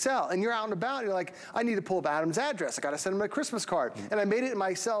Microsoft Excel, and you're out and about, and you're like, I need to pull up Adam's address. I gotta send him a Christmas card. And I made it in my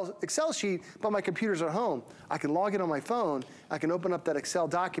Excel sheet, but my computer's at home. I can log in on my phone, I can open up that Excel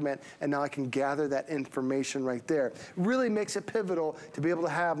document, and now I can gather that information right there. Really makes it pivotal to be able to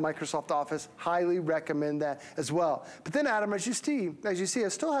have Microsoft Office. Highly recommend that as well. But then, Adam, as you see, I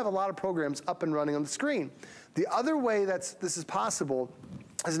still have a lot of programs up and running on the screen. The other way this is possible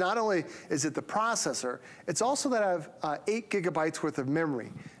is not only is it the processor, it's also that I have 8 gigabytes worth of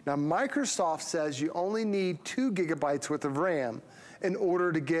memory. Now, Microsoft says you only need 2 gigabytes worth of RAM in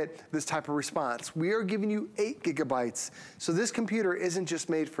order to get this type of response. We are giving you 8 gigabytes. So this computer isn't just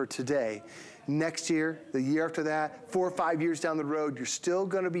made for today. Next year, the year after that, 4 or 5 years down the road, you're still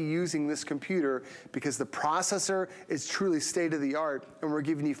gonna be using this computer because the processor is truly state of the art, and we're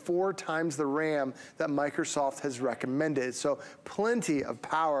giving you 4 times the RAM that Microsoft has recommended. So plenty of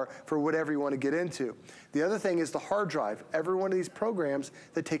power for whatever you wanna get into. The other thing is the hard drive. Every one of these programs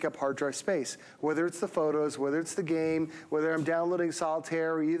that take up hard drive space, whether it's the photos, whether it's the game, whether I'm downloading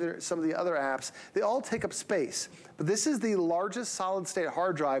Solitaire or either some of the other apps, they all take up space. But this is the largest solid state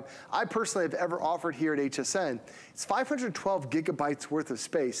hard drive I personally have ever offered here at HSN. It's 512 gigabytes worth of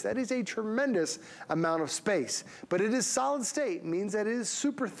space. That is a tremendous amount of space. But it is solid state, means that it is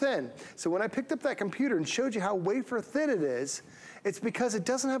super thin. So when I picked up that computer and showed you how wafer thin it is, it's because it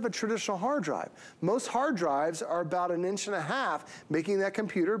doesn't have a traditional hard drive. Most hard drives are about 1.5 inches, making that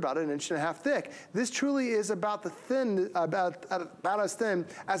computer about 1.5 inches thick. This truly is about as thin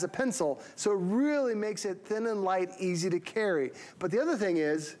as a pencil, so it really makes it thin and light, easy to carry. But the other thing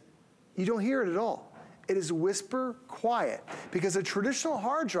is, you don't hear it at all. It is whisper quiet because a traditional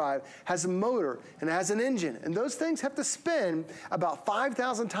hard drive has a motor and it has an engine, and those things have to spin about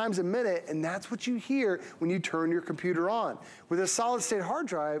 5,000 times a minute, and that's what you hear when you turn your computer on. With a solid state hard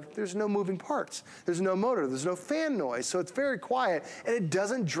drive, there's no moving parts. There's no motor, there's no fan noise, so it's very quiet, and it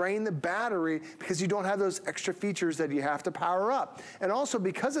doesn't drain the battery because you don't have those extra features that you have to power up. And also,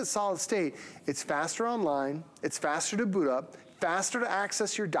 because it's solid state, it's faster online, it's faster to boot up, faster to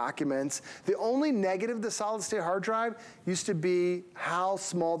access your documents. The only negative to the solid state hard drive used to be how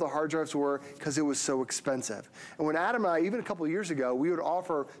small the hard drives were because it was so expensive. And when Adam and I, even a couple of years ago, we would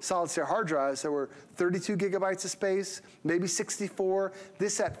offer solid state hard drives that were 32 gigabytes of space, maybe 64.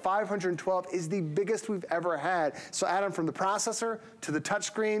 This at 512 is the biggest we've ever had. So Adam, from the processor to the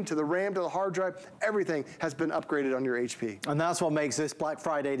touchscreen to the RAM to the hard drive, everything has been upgraded on your HP. And that's what makes this Black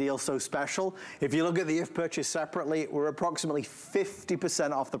Friday deal so special. If you look at the if purchase separately, we're approximately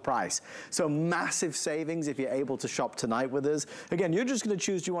 50% off the price. So massive savings if you're able to shop tonight with us. Again, you're just gonna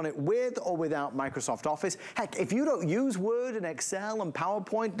choose, do you want it with or without Microsoft Office? Heck, if you don't use Word and Excel and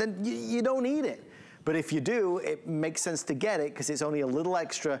PowerPoint, then you don't need it. But if you do, it makes sense to get it because it's only a little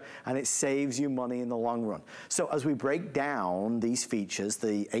extra and it saves you money in the long run. So as we break down these features,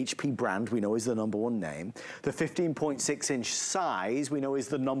 the HP brand we know is the #1 name, the 15.6-inch size we know is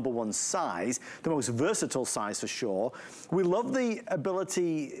the #1 size, the most versatile size for sure. We love the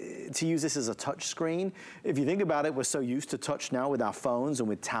ability to use this as a touch screen. If you think about it, we're so used to touch now with our phones and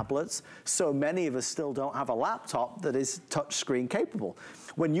with tablets. So many of us still don't have a laptop that is touch screen capable.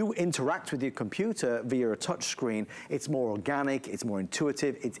 When you interact with your computer via a touch screen, it's more organic, it's more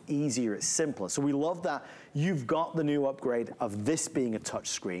intuitive, it's easier, it's simpler. So we love that you've got the new upgrade of this being a touch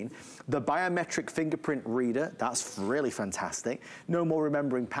screen. The biometric fingerprint reader, that's really fantastic. No more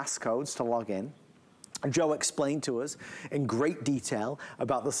remembering passcodes to log in. Joe explained to us in great detail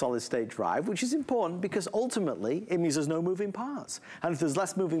about the solid state drive, which is important because ultimately it means there's no moving parts. And if there's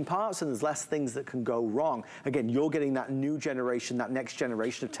less moving parts and there's less things that can go wrong, again, you're getting that new generation, that next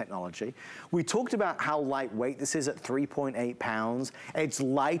generation of technology. We talked about how lightweight this is at 3.8 pounds. It's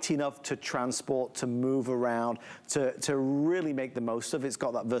light enough to transport, to move around, to really make the most of it. It's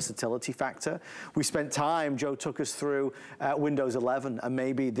got that versatility factor. We spent time, Joe took us through Windows 11, and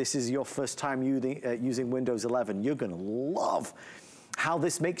maybe this is your first time using Windows 11, you're gonna love how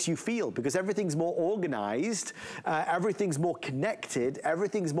this makes you feel because everything's more organized, everything's more connected,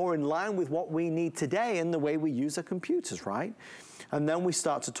 everything's more in line with what we need today and the way we use our computers, right? And then we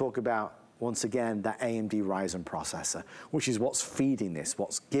start to talk about, once again, that AMD Ryzen processor, which is what's feeding this,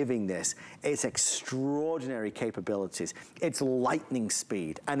 what's giving this its extraordinary capabilities. It's lightning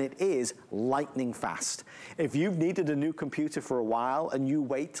speed, and it is lightning fast. If you've needed a new computer for a while and you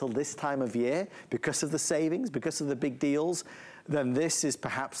wait till this time of year because of the savings, because of the big deals, then this is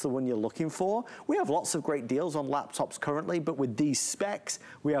perhaps the one you're looking for. We have lots of great deals on laptops currently, but with these specs,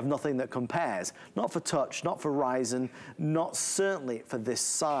 we have nothing that compares. Not for touch, not for Ryzen, not certainly for this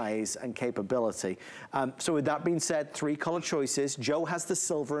size and capability. So with that being said, 3 color choices. Joe has the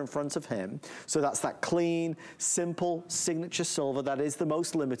silver in front of him. So that's that clean, simple signature silver that is the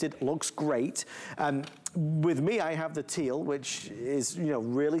most limited, looks great. With me, I have the teal, which is, you know,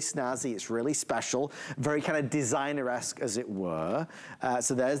 really snazzy. It's really special, very kind of designer-esque, as it were.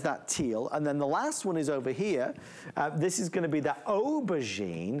 So there's that teal. And then the last one is over here. This is going to be that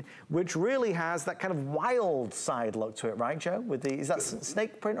aubergine, which really has that kind of wild side look to it, right, Joe? With the, is that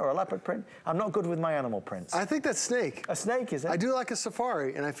snake print or a leopard print? I'm not good with my animal prints. I think that's snake. A snake, is it? I do like a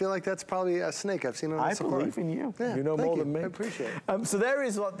safari, and I feel like that's probably a snake. I've seen it on a safari. I believe in you. Yeah, you know more than me. I appreciate it. So there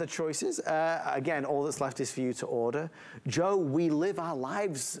is what the choices. Again, all that's left is for you to order. Joe, we live our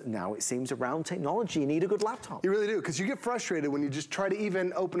lives now, it seems, around technology. You need a good laptop. You really do, because you get frustrated when you just try to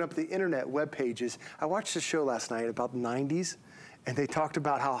even open up the internet web pages. I watched a show last night about the 90s, and they talked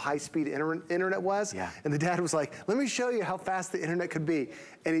about how high-speed internet was. Yeah. And the dad was like, let me show you how fast the internet could be.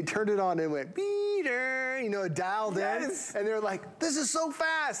 And he turned it on and went, beeter, you know, it dialed in. And they're like, this is so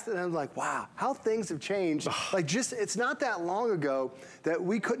fast. And I'm like, wow, how things have changed. Like, just, it's not that long ago that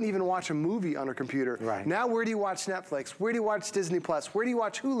we couldn't even watch a movie on our computer. Right. Now, where do you watch Netflix? Where do you watch Disney Plus? Where do you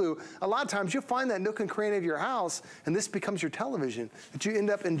watch Hulu? A lot of times you'll find that nook and cranny of your house, and this becomes your television, that you end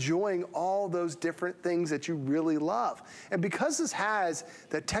up enjoying all those different things that you really love. And because this has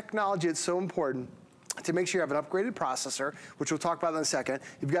that technology, it's so important to make sure you have an upgraded processor, which we'll talk about in a second.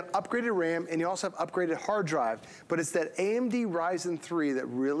 You've got upgraded RAM, and you also have upgraded hard drive. But it's that AMD Ryzen 3 that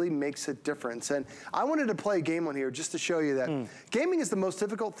really makes a difference. And I wanted to play a game on here just to show you that gaming is the most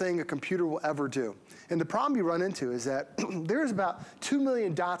difficult thing a computer will ever do. And the problem you run into is that there's about 2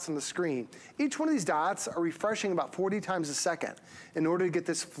 million dots on the screen. Each one of these dots are refreshing about 40 times a second in order to get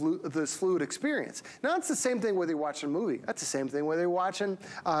this fluid experience. Now, it's the same thing whether you're watching a movie. That's the same thing whether you're watching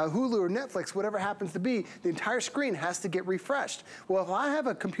Hulu or Netflix, whatever happens to be. The entire screen has to get refreshed. Well, if I have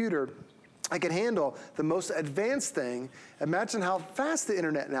a computer I can handle the most advanced thing, imagine how fast the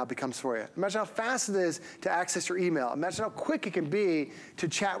internet now becomes for you. Imagine how fast it is to access your email. Imagine how quick it can be to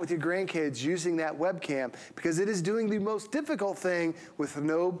chat with your grandkids using that webcam, because it is doing the most difficult thing with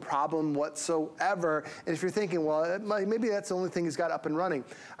no problem whatsoever. And if you're thinking, well, maybe that's the only thing he's got up and running,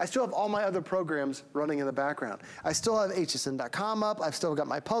 I still have all my other programs running in the background. I still have hsn.com up. I've still got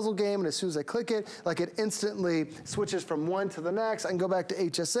my puzzle game, and as soon as I click it, like, it instantly switches from one to the next. I can go back to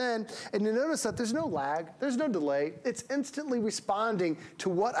HSN, and you notice that there's no lag, there's no delay. It's instantly responding to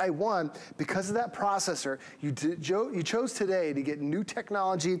what I want because of that processor. You chose today to get new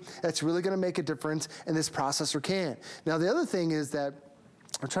technology that's really gonna make a difference, and this processor can. Now, the other thing is that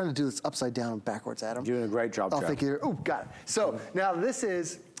I'm trying to do this upside down and backwards, Adam. You're doing a great job, Joe. Thank you. Oh, got it. So now this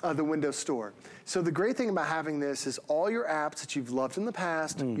is the Windows Store. So the great thing about having this is all your apps that you've loved in the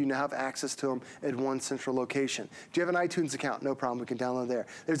past, you now have access to them at one central location. Do you have an iTunes account? No problem, we can download there.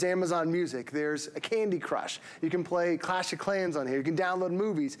 There's Amazon Music, there's a Candy Crush. You can play Clash of Clans on here. You can download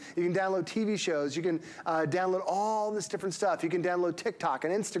movies, you can download TV shows, you can download all this different stuff. You can download TikTok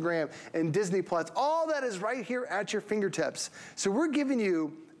and Instagram and Disney Plus. All that is right here at your fingertips. So we're giving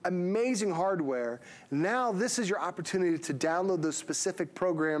you amazing hardware. Now this is your opportunity to download those specific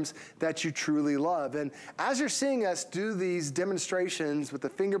programs that you truly love. And as you're seeing us do these demonstrations with the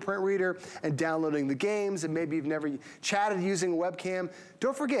fingerprint reader and downloading the games, and maybe you've never chatted using a webcam,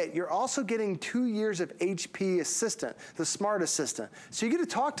 don't forget, you're also getting 2 years of HP Assistant, the Smart Assistant. So you get to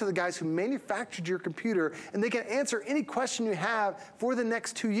talk to the guys who manufactured your computer, and they can answer any question you have for the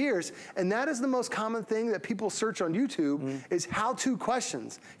next 2 years. And that is the most common thing that people search on YouTube is how-to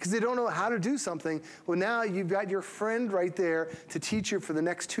questions, because they don't know how to do something. Well, now you've got your friend right there to teach you for the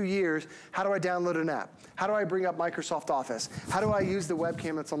next 2 years. How do I download an app? How do I bring up Microsoft Office? How do I use the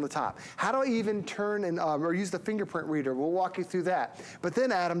webcam that's on the top? How do I even turn and or use the fingerprint reader? We'll walk you through that. But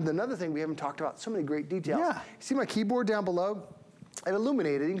then, Adam, another thing we haven't talked about, so many great details. Yeah. You see my keyboard down below? It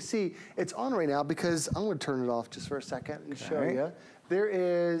illuminated. You can see it's on right now because I'm going to turn it off just for a second and show you. There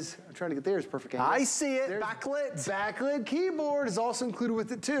is, I'm trying to get, there's perfect angle. I see it, There's backlit. Backlit keyboard is also included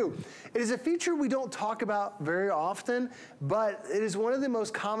with it too. It is a feature we don't talk about very often, but it is one of the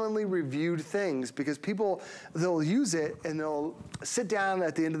most commonly reviewed things because people, they'll use it and they'll sit down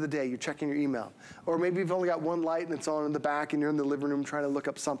at the end of the day, you're checking your email. Or maybe you've only got one light and it's on in the back and you're in the living room trying to look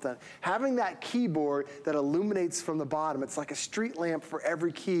up something. Having that keyboard that illuminates from the bottom, it's like a street lamp for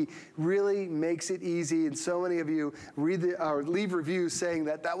every key, really makes it easy. And so many of you read or leave reviews review saying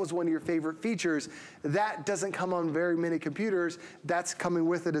that that was one of your favorite features. That doesn't come on very many computers. That's coming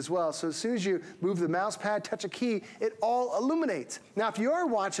with it as well. So as soon as you move the mouse pad, touch a key, it all illuminates. Now, if you are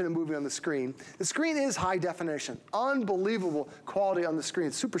watching a movie on the screen is high definition. Unbelievable quality on the screen.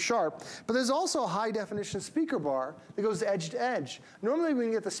 It's super sharp. But there's also a high definition speaker bar that goes edge to edge. Normally when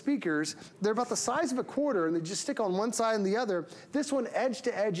you get the speakers, they're about the size of a quarter and they just stick on one side and the other. This one, edge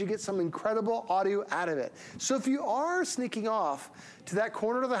to edge, you get some incredible audio out of it. So if you are sneaking off to that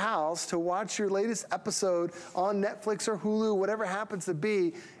corner of the house to watch your latest episode on Netflix or Hulu, whatever it happens to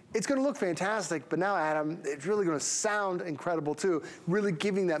be, it's gonna look fantastic, but now, Adam, it's really gonna sound incredible too, really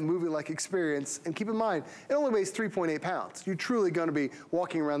giving that movie-like experience. And keep in mind, it only weighs 3.8 pounds. You're truly gonna be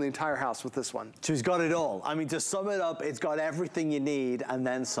walking around the entire house with this one. She's got it all. I mean, to sum it up, it's got everything you need and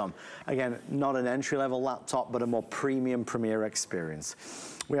then some. Again, not an entry-level laptop, but a more premium premier experience.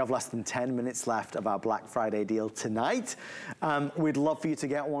 We have less than 10 minutes left of our Black Friday deal tonight. We'd love for you to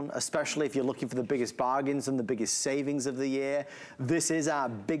get one, especially if you're looking for the biggest bargains and the biggest savings of the year. This is our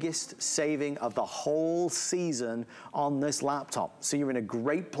biggest saving of the whole season on this laptop. So you're in a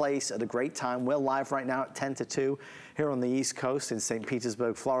great place at a great time. We're live right now at 10 to 2 here on the East Coast in St.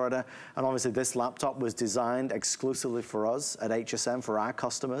 Petersburg, Florida. And obviously this laptop was designed exclusively for us at HSN, for our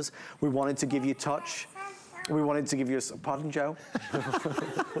customers. We wanted to give you touch. We wanted to give you a, pardon, Joe?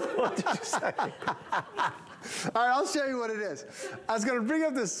 What did you say? All right, I'll show you what it is. I was gonna bring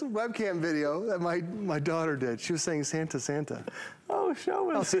up this webcam video that my daughter did. She was saying Santa, Santa. Oh, show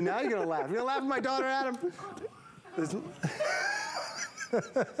me. Oh, see, now you're gonna laugh. You're gonna laugh at my daughter, Adam?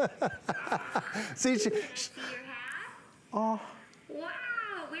 See, oh. Wow,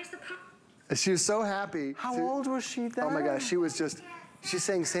 where's the pop? She was so happy. How old was she then? Oh my gosh, she's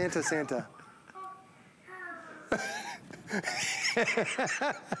saying Santa, Santa.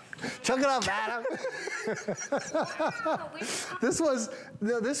 Chuck it up, Adam. This was,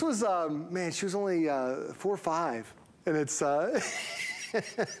 man, she was only 4 or 5, and it's,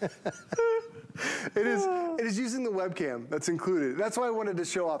 it is using the webcam that's included. That's why I wanted to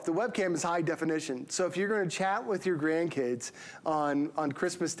show off. The webcam is high definition. So if you're going to chat with your grandkids on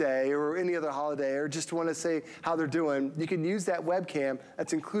Christmas Day or any other holiday, or just want to say how they're doing, you can use that webcam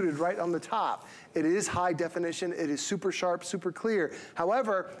that's included right on the top. It is high definition. It is super sharp, super clear.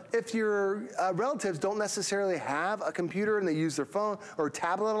 However, if your relatives don't necessarily have a computer and they use their phone or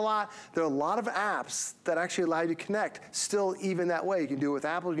tablet a lot, there are a lot of apps that actually allow you to connect still even that way. You can do it with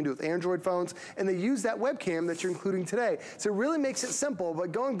Apple, you can do it with Android phones, and they use that webcam that you're including today. So it really makes it simple,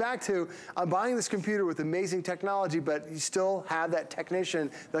 but going back to buying this computer with amazing technology, but you still have that technician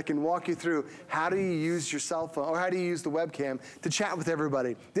that can walk you through how do you use your cell phone, or how do you use the webcam to chat with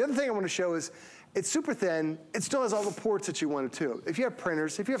everybody. The other thing I want to show is it's super thin. It still has all the ports that you want it to. If you have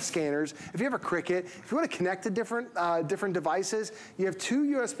printers, if you have scanners, if you have a Cricut, if you want to connect to different devices, you have 2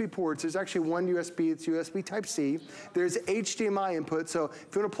 USB ports. There's actually one USB. It's USB Type-C. There's HDMI input. So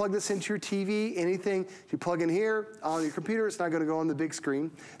if you want to plug this into your TV, anything you plug in here on your computer, it's not going to go on the big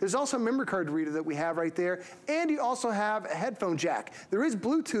screen. There's also a memory card reader that we have right there. And you also have a headphone jack. There is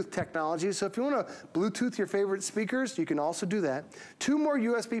Bluetooth technology. So if you want to Bluetooth your favorite speakers, you can also do that. 2 more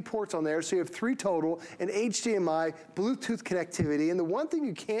USB ports on there. So you have 3 total, and HDMI, Bluetooth connectivity. And the one thing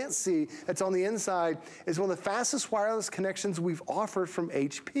you can't see that's on the inside is one of the fastest wireless connections we've offered from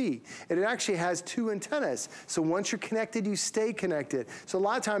HP. And it actually has 2 antennas. So once you're connected, you stay connected. So a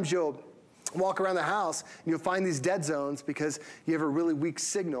lot of times you'll walk around the house and you'll find these dead zones because you have a really weak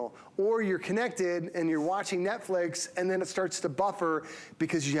signal. Or you're connected and you're watching Netflix and then it starts to buffer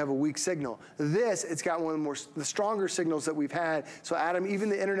because you have a weak signal. This, it's got one of the stronger signals that we've had. So Adam, even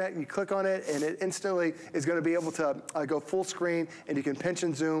the internet, you click on it and it instantly is going to be able to go full screen, and you can pinch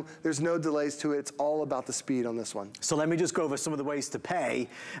and zoom. There's no delays to it. It's all about the speed on this one. So let me just go over some of the ways to pay,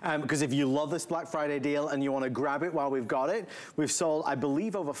 because if you love this Black Friday deal and you want to grab it while we've got it, we've sold, I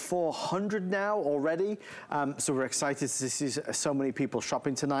believe, over 400 now already. So we're excited to see so many people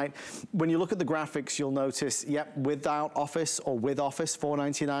shopping tonight. When you look at the graphics, you'll notice, yep, without Office or with Office,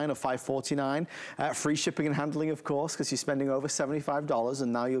 $4.99 or $5.49. Free shipping and handling, of course, because you're spending over $75,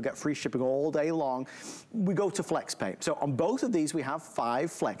 and now you'll get free shipping all day long. We go to FlexPay. So on both of these, we have 5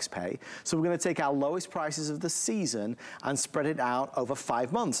 FlexPay. So we're going to take our lowest prices of the season and spread it out over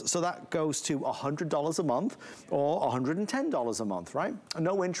 5 months. So that goes to $100 a month or $110 a month, right?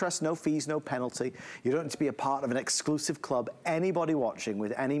 No interest, no fees, no penalty. You don't need to be a part of an exclusive club. Anybody watching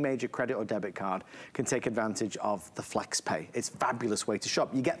with any major credit or debit card can take advantage of the FlexPay. It's a fabulous way to shop.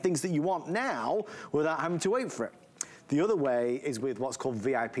 You get things that you want now without having to wait for it. The other way is with what's called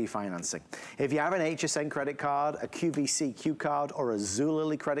VIP financing. If you have an HSN credit card, a QVC Q card, or a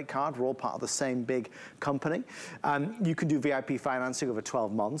Zulily credit card, we're all part of the same big company, you can do VIP financing over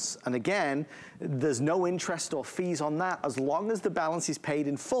 12 months. And again, there's no interest or fees on that as long as the balance is paid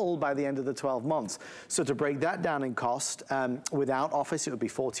in full by the end of the 12 months. So to break that down in cost, without Office, it would be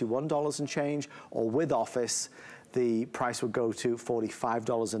 $41 and change, or with Office, the price would go to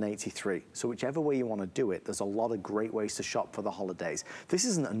 $45.83. So whichever way you want to do it, there's a lot of great ways to shop for the holidays. This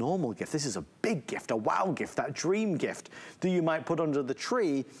isn't a normal gift. This is a big gift, a wow gift, that dream gift that you might put under the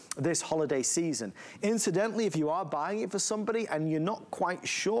tree this holiday season. Incidentally, if you are buying it for somebody and you're not quite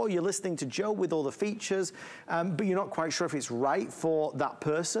sure, you're listening to Joe with all the features, but you're not quite sure if it's right for that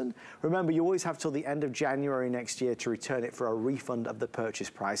person, remember, you always have till the end of January next year to return it for a refund of the purchase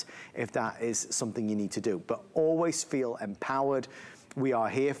price if that is something you need to do. But always feel empowered. We are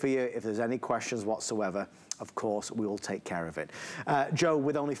here for you. If there's any questions whatsoever, of course, we will take care of it. Joe,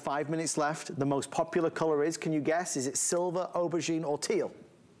 with only 5 minutes left, the most popular color is, can you guess? Is it silver, aubergine, or teal?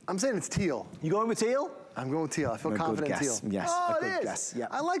 I'm saying it's teal. You going with teal? I'm going with teal. I feel confident in teal. Yes, oh, a good it is. Guess. Yep.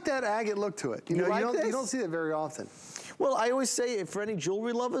 I like that agate look to it. You know, you don't see that very often. Well, I always say, for any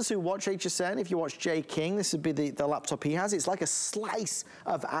jewelry lovers who watch HSN, if you watch Jay King, this would be the laptop he has. It's like a slice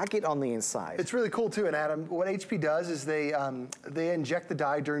of agate on the inside. It's really cool too. And Adam, what HP does is they inject the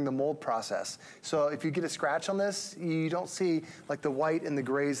dye during the mold process. So if you get a scratch on this, you don't see like the white and the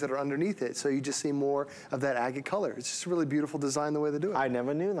grays that are underneath it. So you just see more of that agate color. It's just a really beautiful design the way they do it. I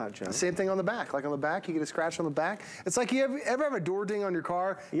never knew that, Joe. Same thing on the back. Like on the back, you get a scratch on the back. It's like you ever have a door ding on your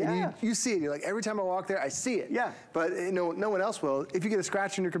car? Yeah. And you see it. You're like, every time I walk there, I see it. Yeah. But no one else will. If you get a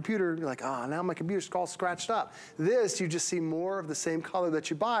scratch in your computer, you're like, oh, now my computer's all scratched up. This, you just see more of the same color that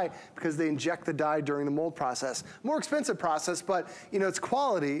you buy because they inject the dye during the mold process. More expensive process, but you know, it's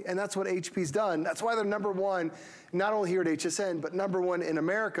quality, and that's what HP's done. That's why they're #1, not only here at HSN, but #1 in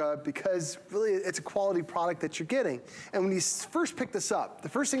America, because really it's a quality product that you're getting. And when you first pick this up, the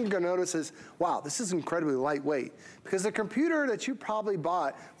first thing you're gonna notice is, wow, this is incredibly lightweight. Because the computer that you probably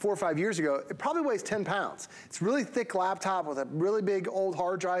bought 4 or 5 years ago, it probably weighs 10 pounds. It's a really thick laptop with a really big old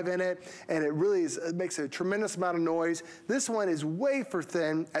hard drive in it, and it really it makes a tremendous amount of noise. This one is wafer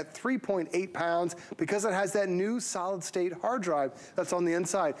thin at 3.8 pounds because it has that new solid state hard drive that's on the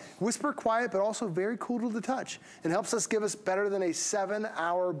inside. Whisper quiet, but also very cool to the touch, and helps us give us better than a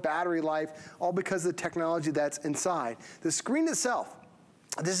 7-hour battery life, all because of the technology that's inside. The screen itself,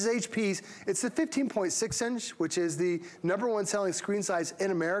 this is HP's, it's the 15.6 inch, which is the #1 selling screen size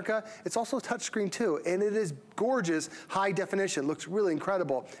in America. It's also a touchscreen too, and it is gorgeous, high definition, looks really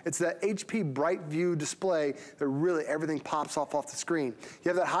incredible. It's that HP Bright View display that really everything pops off the screen. You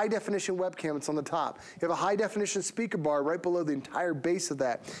have that high definition webcam that's on the top. You have a high definition speaker bar right below the entire base of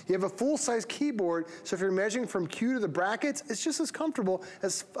that. You have a full size keyboard, so if you're measuring from Q to the brackets, it's just as comfortable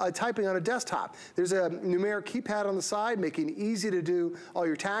as typing on a desktop. There's a numeric keypad on the side, making it easy to do all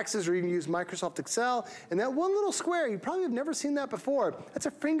your taxes or even use Microsoft Excel. And that one little square, you probably have never seen that before. That's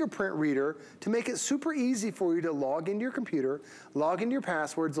a fingerprint reader to make it super easy for you to log into your computer, log into your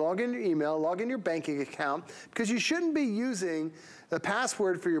passwords, log into your email, log into your banking account, because you shouldn't be using the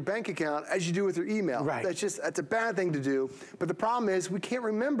password for your bank account as you do with your email. Right. That's a bad thing to do. But the problem is we can't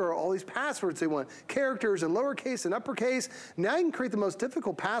remember all these passwords they want, characters and lowercase and uppercase. Now you can create the most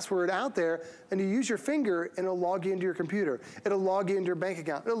difficult password out there, and you use your finger and it'll log you into your computer. It'll log you into your bank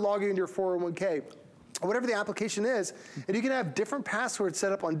account. It'll log you into your 401k. Whatever the application is, and you can have different passwords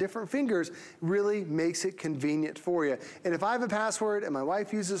set up on different fingers, really makes it convenient for you. And if I have a password and my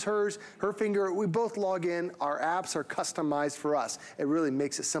wife uses hers, her finger, we both log in, our apps are customized for us. It really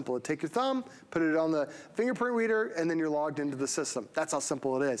makes it simple. To take your thumb, put it on the fingerprint reader, and then you're logged into the system. That's how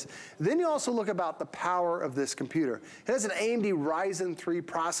simple it is. Then you also look about the power of this computer. It has an AMD Ryzen 3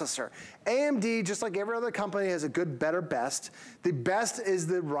 processor. AMD, just like every other company, has a good, better, best. The best is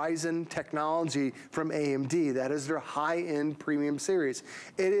the Ryzen technology from AMD. That is their high-end premium series.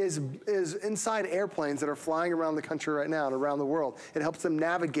 It is inside airplanes that are flying around the country right now and around the world. It helps them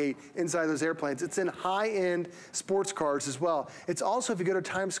navigate inside those airplanes. It's in high-end sports cars as well. It's also, if you go to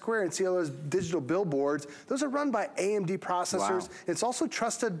Times Square and see all those digital billboards, those are run by AMD processors. Wow. It's also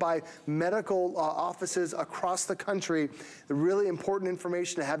trusted by medical offices across the country. The really important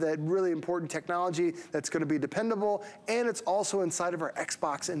information to have that really important technology that's going to be dependable, and it's also inside of our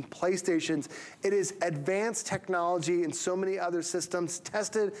Xbox and PlayStations. It is advanced technology and so many other systems,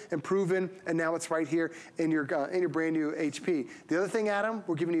 tested and proven, and now it's right here in your brand new HP. The other thing, Adam,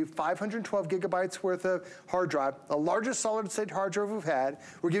 we're giving you 512 gigabytes worth of hard drive, the largest solid-state hard drive we've had.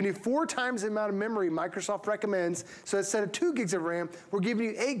 We're giving you 4 times the amount of memory Microsoft recommends. So instead of 2 gigs of RAM, we're giving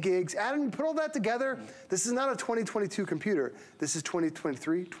you 8 gigs. Adam, you put all that together, this is not a 2022 computer. This is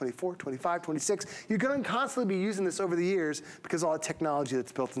 2023, 24, 25, 26. You're going to constantly be using this over the years because of all the technology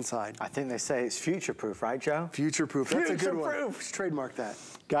that's built inside. I think they say it's future-proof, right, Joe? Future-proof. That's a good one. Future-proof. Let's trademark that.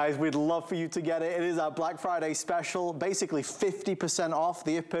 Guys, we'd love for you to get it. It is our Black Friday special, basically 50% off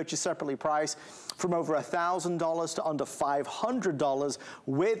the if purchased separately price, from over $1,000 to under $500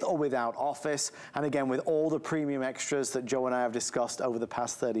 with or without Office, and again with all the premium extras that Joe and I have discussed over the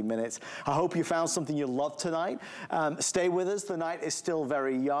past 30 minutes. I hope you found something you love tonight. Stay with us, the night is still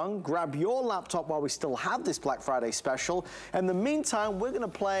very young. Grab your laptop while we still have this Black Friday special. In the meantime, we're going to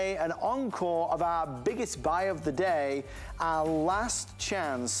play an encore of our biggest buy of the day, our last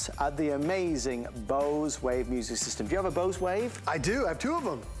chance at the amazing Bose Wave music system. Do you have a Bose Wave? I do. I have 2 of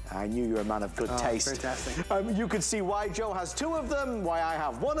them. I knew you were a man of good taste. Fantastic. You could see why Joe has 2 of them, why I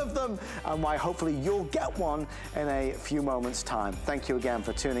have 1 of them, and why hopefully you'll get one in a few moments' time. Thank you again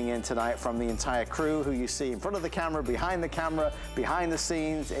for tuning in tonight from the entire crew who you see in front of the camera, behind the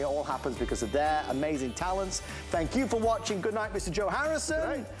scenes. It all happens because of their amazing talents. Thank you for watching. Good night, Mr. Joe Harrison.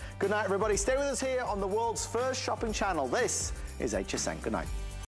 Good night. Good night, everybody. Stay with us here on the world's first shopping channel. This is HSN. Good night.